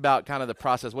 we talked about kind of the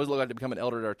process. What does it look like to become an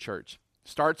elder at our church?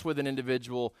 Starts with an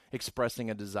individual expressing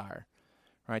a desire,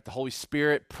 right? The Holy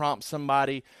Spirit prompts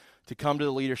somebody to come to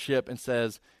the leadership and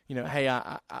says, hey,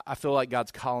 I feel like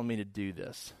God's calling me to do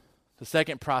this. The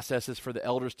second process is for the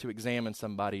elders to examine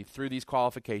somebody through these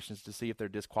qualifications to see if they're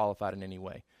disqualified in any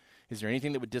way. Is there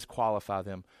anything that would disqualify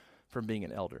them from being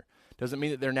an elder? Doesn't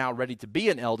mean that they're now ready to be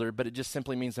an elder, but it just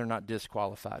simply means they're not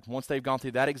disqualified. Once they've gone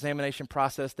through that examination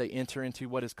process, they enter into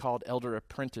what is called elder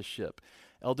apprenticeship.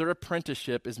 Elder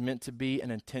apprenticeship is meant to be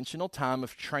an intentional time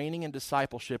of training and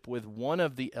discipleship with one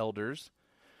of the elders,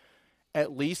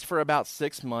 at least for about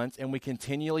 6 months, and we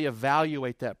continually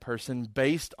evaluate that person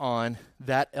based on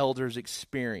that elder's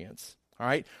experience. All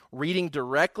right? Reading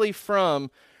directly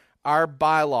from our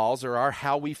bylaws or our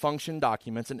how we function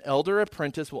documents, an elder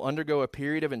apprentice will undergo a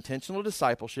period of intentional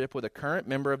discipleship with a current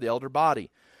member of the elder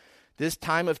body. This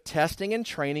time of testing and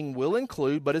training will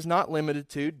include, but is not limited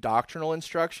to, doctrinal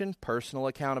instruction, personal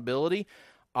accountability,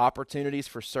 opportunities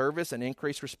for service, and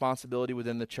increased responsibility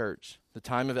within the church. The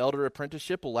time of elder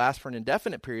apprenticeship will last for an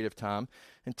indefinite period of time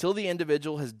until the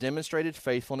individual has demonstrated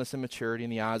faithfulness and maturity in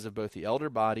the eyes of both the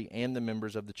elder body and the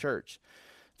members of the church.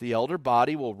 The elder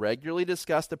body will regularly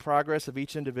discuss the progress of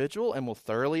each individual and will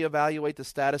thoroughly evaluate the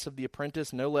status of the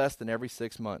apprentice no less than every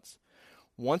 6 months.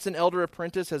 Once an elder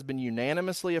apprentice has been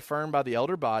unanimously affirmed by the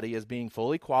elder body as being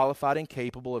fully qualified and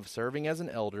capable of serving as an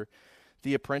elder,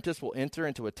 the apprentice will enter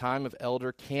into a time of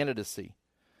elder candidacy.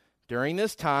 During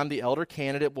this time, the elder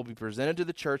candidate will be presented to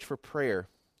the church for prayer.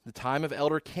 The time of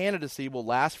elder candidacy will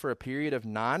last for a period of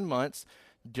 9 months,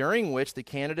 during which the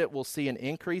candidate will see an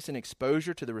increase in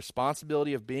exposure to the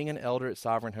responsibility of being an elder at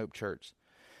Sovereign Hope Church.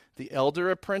 The elder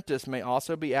apprentice may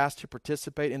also be asked to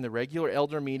participate in the regular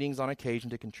elder meetings on occasion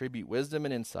to contribute wisdom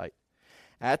and insight.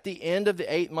 At the end of the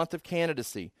 8th month of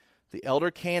candidacy, the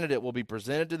elder candidate will be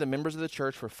presented to the members of the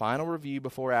church for final review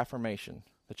before affirmation.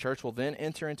 The church will then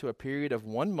enter into a period of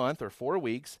 1 month or 4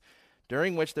 weeks,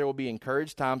 during which there will be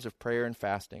encouraged times of prayer and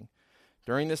fasting.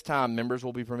 During this time, members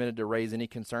will be permitted to raise any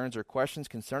concerns or questions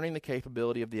concerning the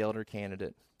capability of the elder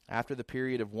candidate. After the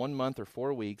period of 1 month or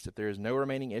 4 weeks, if there is no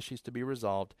remaining issues to be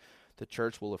resolved, the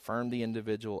church will affirm the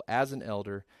individual as an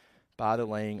elder by the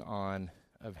laying on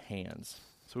of hands.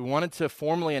 So we wanted to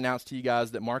formally announce to you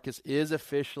guys that Marcus is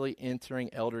officially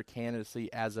entering elder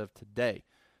candidacy as of today.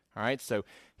 All right, so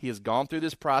he has gone through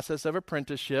this process of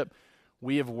apprenticeship.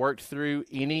 We have worked through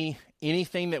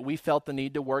anything that we felt the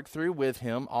need to work through with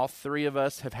him. All 3 of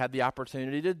us have had the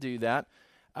opportunity to do that.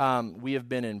 We have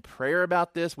been in prayer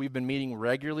about this. We've been meeting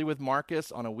regularly with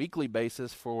Marcus on a weekly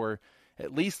basis for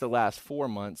at least the last 4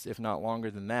 months, if not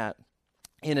longer than that.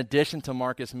 In addition to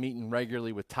Marcus meeting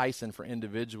regularly with Tyson for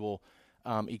individual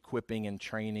equipping and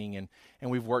training, and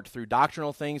we've worked through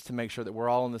doctrinal things to make sure that we're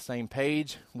all on the same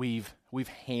page. We've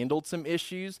handled some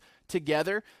issues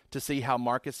together to see how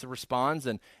Marcus responds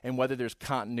and whether there's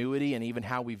continuity and even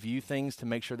how we view things to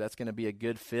make sure that's going to be a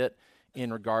good fit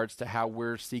in regards to how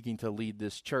we're seeking to lead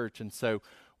this church. And so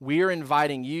we are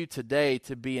inviting you today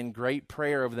to be in great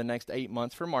prayer over the next 8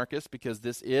 months for Marcus, because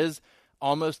this is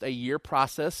almost a year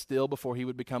process still before he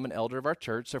would become an elder of our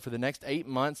church. So for the next 8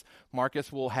 months,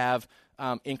 Marcus will have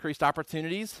increased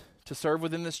opportunities to serve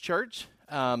within this church.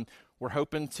 We're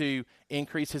hoping to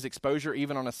increase his exposure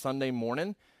even on a Sunday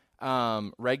morning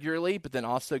regularly, but then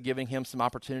also giving him some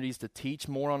opportunities to teach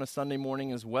more on a Sunday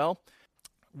morning as well.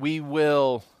 We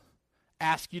will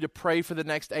ask you to pray for the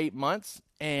next 8 months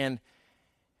and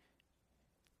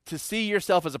to see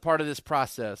yourself as a part of this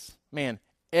process. Man,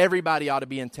 everybody ought to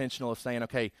be intentional of saying,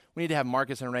 okay, we need to have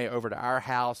Marcus and Renee over to our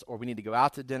house, or we need to go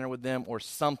out to dinner with them or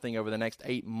something over the next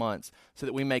 8 months so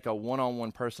that we make a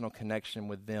one-on-one personal connection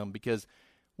with them. Because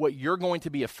what you're going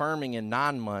to be affirming in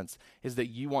 9 months is that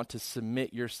you want to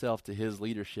submit yourself to his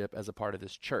leadership as a part of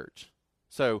this church.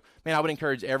 So, man, I would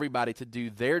encourage everybody to do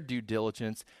their due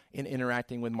diligence in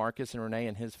interacting with Marcus and Renee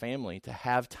and his family, to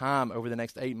have time over the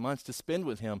next 8 months to spend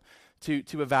with him, to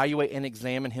evaluate and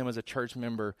examine him as a church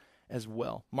member as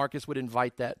well. Marcus would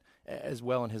invite that as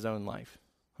well in his own life.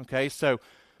 Okay, so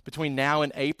between now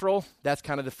and April, that's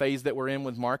kind of the phase that we're in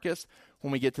with Marcus.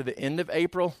 When we get to the end of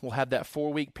April, we'll have that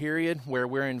 4-week period where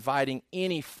we're inviting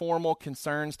any formal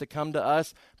concerns to come to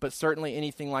us, but certainly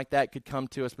anything like that could come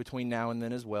to us between now and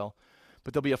then as well.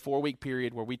 But there'll be a 4-week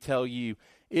period where we tell you,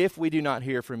 if we do not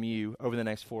hear from you over the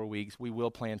next 4 weeks, we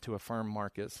will plan to affirm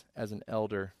Marcus as an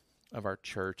elder of our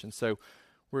church. And so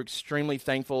we're extremely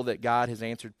thankful that God has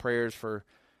answered prayers for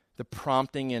the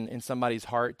prompting in somebody's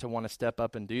heart to want to step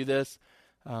up and do this.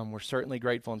 We're certainly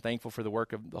grateful and thankful for the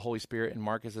work of the Holy Spirit in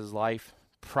Marcus's life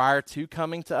prior to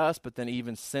coming to us, but then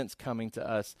even since coming to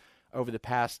us over the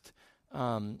past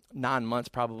 9 months,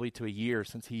 probably to a year,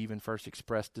 since he even first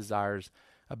expressed desires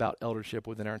about eldership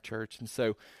within our church. And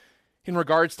so in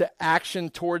regards to action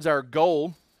towards our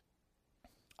goal,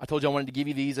 I told you I wanted to give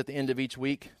you these at the end of each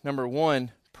week. Number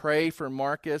 1, pray for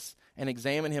Marcus and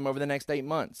examine him over the next 8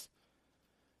 months.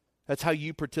 That's how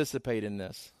you participate in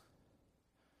this,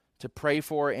 to pray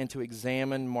for and to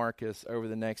examine Marcus over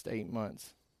the next 8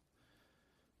 months,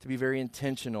 to be very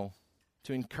intentional,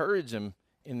 to encourage him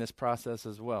in this process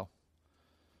as well.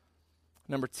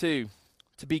 Number 2,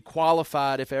 to be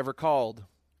qualified if ever called.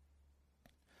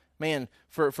 Man,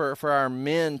 for our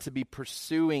men to be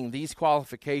pursuing these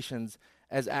qualifications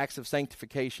as acts of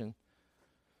sanctification.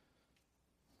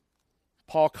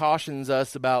 Paul cautions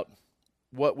us about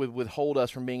what would withhold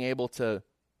us from being able to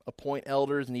appoint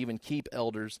elders and even keep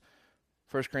elders.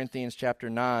 1 Corinthians chapter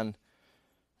 9,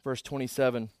 verse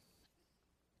 27.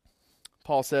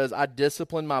 Paul says, I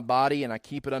discipline my body and I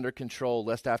keep it under control,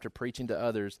 lest after preaching to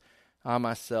others, I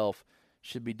myself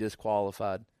should be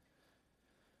disqualified.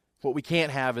 What we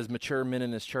can't have is mature men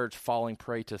in this church falling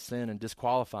prey to sin and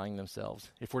disqualifying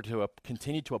themselves. If we're to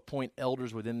continue to appoint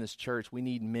elders within this church, we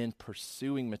need men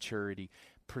pursuing maturity,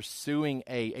 pursuing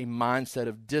a mindset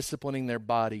of disciplining their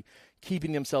body,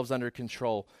 keeping themselves under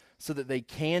control so that they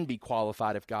can be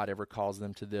qualified if God ever calls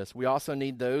them to this. We also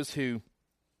need those who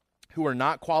are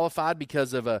not qualified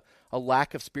because of a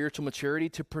lack of spiritual maturity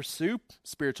to pursue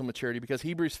spiritual maturity, because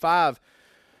Hebrews 5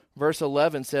 verse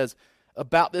 11 says,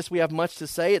 about this we have much to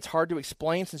say. It's hard to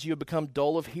explain since you have become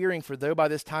dull of hearing. For though by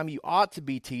this time you ought to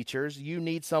be teachers, you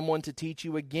need someone to teach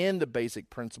you again the basic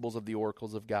principles of the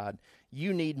oracles of God.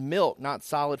 You need milk, not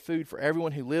solid food. For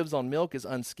everyone who lives on milk is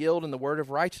unskilled in the word of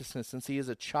righteousness, since he is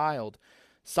a child.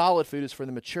 Solid food is for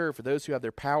the mature, for those who have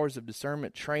their powers of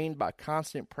discernment trained by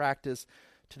constant practice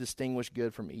to distinguish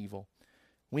good from evil.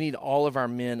 We need all of our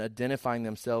men identifying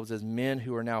themselves as men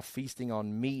who are now feasting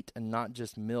on meat and not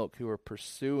just milk, who are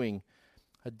pursuing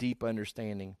a deep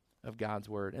understanding of God's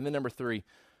word. And then number 3,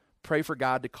 pray for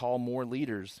God to call more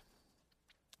leaders,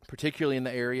 particularly in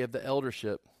the area of the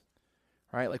eldership,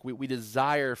 right? Like we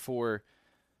desire for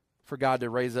God to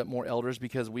raise up more elders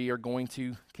because we are going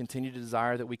to continue to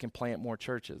desire that we can plant more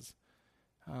churches.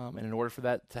 And in order for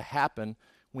that to happen,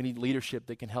 we need leadership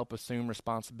that can help assume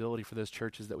responsibility for those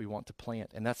churches that we want to plant.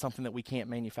 And that's something that we can't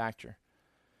manufacture.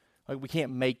 Like we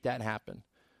can't make that happen.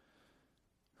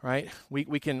 Right?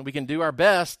 We can do our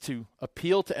best to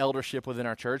appeal to eldership within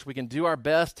our church. We can do our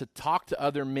best to talk to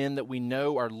other men that we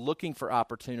know are looking for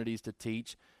opportunities to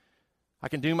teach. I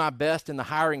can do my best in the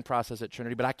hiring process at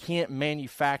Trinity, but I can't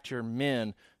manufacture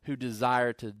men who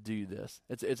desire to do this.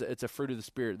 It's a fruit of the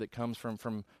Spirit that comes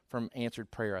from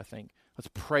answered prayer, I think. Let's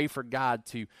pray for God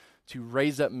to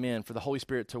raise up men, for the Holy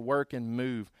Spirit to work and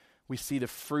move. We see the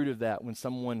fruit of that when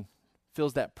someone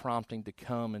feels that prompting to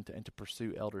come and to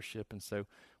pursue eldership. And so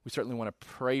we certainly want to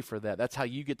pray for that. That's how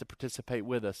you get to participate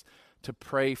with us, to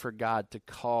pray for God to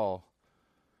call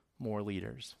more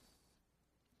leaders.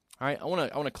 All right, I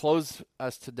want to close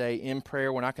us today in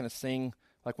prayer. We're not going to sing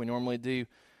like we normally do,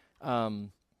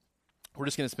 we're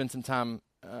just going to spend some time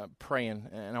praying,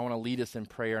 and I want to lead us in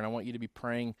prayer, and I want you to be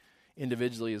praying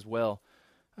individually as well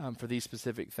for these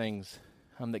specific things,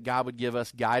 that God would give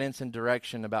us guidance and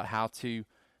direction about how to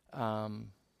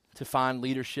find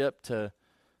leadership, to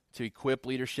equip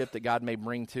leadership that God may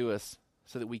bring to us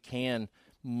so that we can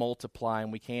multiply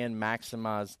and we can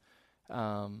maximize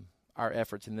our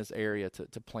efforts in this area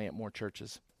to plant more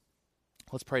churches.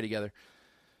 Let's pray together.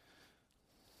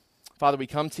 Father, we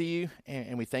come to you,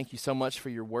 and we thank you so much for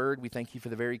your word. We thank you for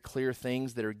the very clear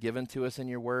things that are given to us in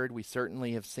your word. We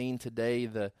certainly have seen today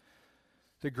the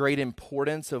great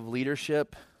importance of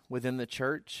leadership within the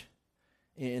church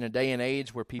in a day and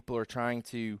age where people are trying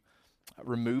to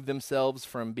remove themselves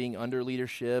from being under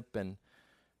leadership and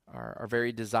are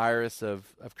very desirous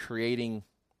of creating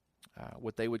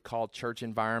what they would call church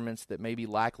environments that maybe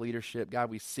lack leadership. God,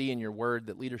 we see in your word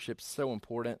that leadership is so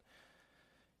important.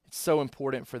 It's so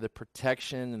important for the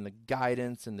protection and the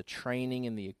guidance and the training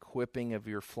and the equipping of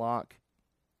your flock.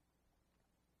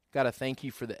 God, I thank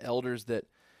you for the elders that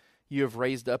you have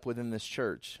raised up within this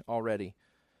church already.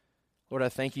 Lord, I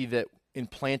thank you that in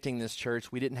planting this church,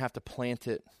 we didn't have to plant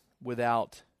it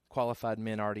without qualified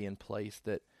men already in place,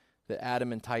 that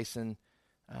Adam and Tyson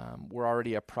were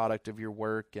already a product of your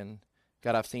work. And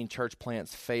God, I've seen church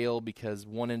plants fail because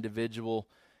one individual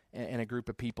and a group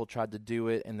of people tried to do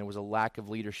it, and there was a lack of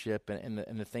leadership, and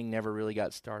the thing never really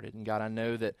got started. And God, I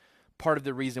know that part of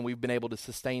the reason we've been able to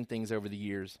sustain things over the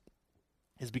years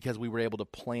is because we were able to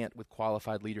plant with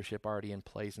qualified leadership already in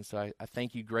place. And so I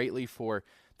thank you greatly for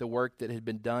the work that had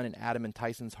been done in Adam and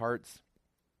Tyson's hearts,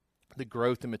 the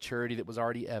growth and maturity that was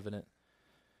already evident.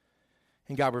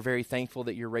 And God, we're very thankful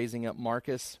that you're raising up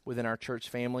Marcus within our church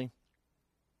family.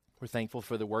 We're thankful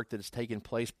for the work that has taken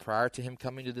place prior to him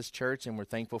coming to this church, and we're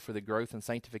thankful for the growth and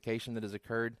sanctification that has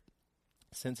occurred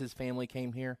since his family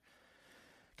came here.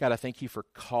 God, I thank you for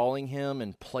calling him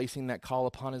and placing that call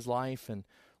upon his life and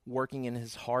working in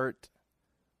his heart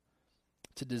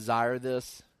to desire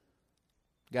this.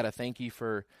 God, I thank you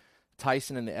for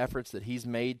Tyson and the efforts that he's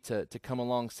made to come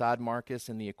alongside Marcus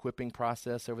in the equipping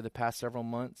process over the past several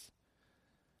months.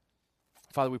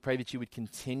 Father, we pray that you would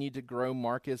continue to grow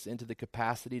Marcus into the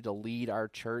capacity to lead our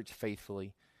church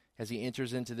faithfully as he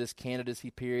enters into this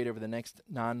candidacy period over the next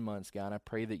 9 months. God, I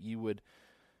pray that you would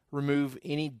remove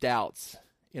any doubts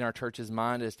in our church's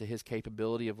mind as to his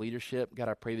capability of leadership. God,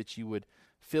 I pray that you would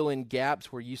fill in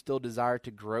gaps where you still desire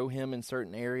to grow him in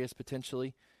certain areas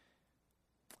potentially.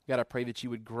 God, I pray that you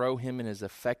would grow him in his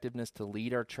effectiveness to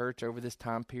lead our church over this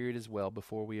time period as well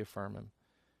before we affirm him.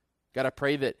 God, I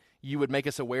pray that you would make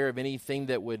us aware of anything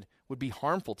that would be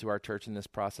harmful to our church in this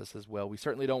process as well. We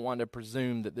certainly don't want to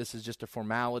presume that this is just a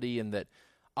formality and that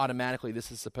automatically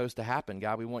this is supposed to happen.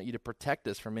 God, we want you to protect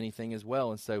us from anything as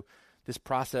well. And so this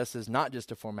process is not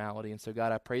just a formality. And so,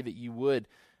 God, I pray that you would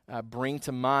bring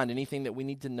to mind anything that we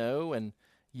need to know, and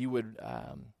you would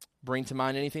bring to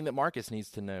mind anything that Marcus needs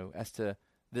to know as to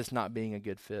this not being a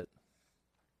good fit.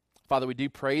 Father, we do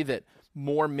pray that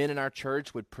more men in our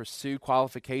church would pursue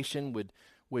qualification, would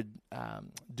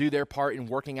do their part in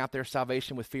working out their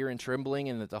salvation with fear and trembling,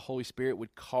 and that the Holy Spirit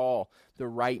would call the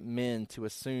right men to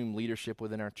assume leadership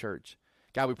within our church.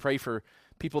 God, we pray for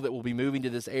people that will be moving to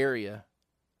this area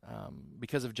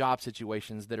because of job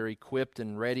situations that are equipped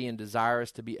and ready and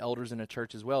desirous to be elders in a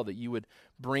church as well, that you would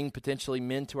bring potentially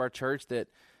men to our church that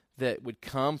would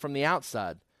come from the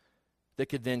outside, that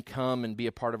could then come and be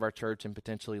a part of our church and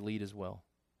potentially lead as well.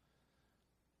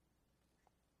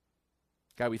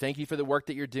 God, we thank you for the work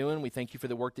that you're doing. We thank you for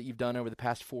the work that you've done over the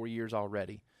past 4 years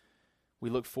already. We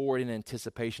look forward in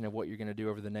anticipation of what you're going to do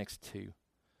over the next 2.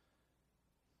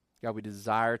 God, we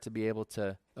desire to be able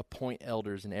to appoint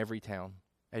elders in every town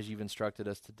as you've instructed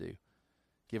us to do.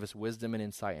 Give us wisdom and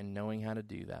insight in knowing how to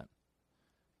do that.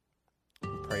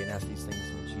 We pray and ask these things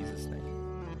in Jesus' name.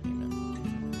 Amen.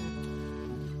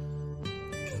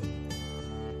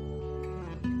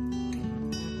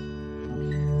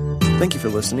 Thank you for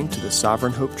listening to the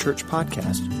Sovereign Hope Church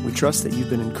podcast. We trust that you've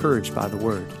been encouraged by the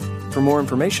word. For more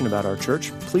information about our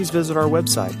church, please visit our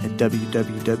website at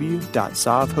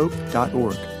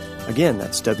www.sovhope.org. Again,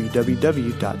 that's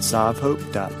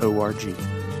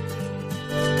www.sovhope.org.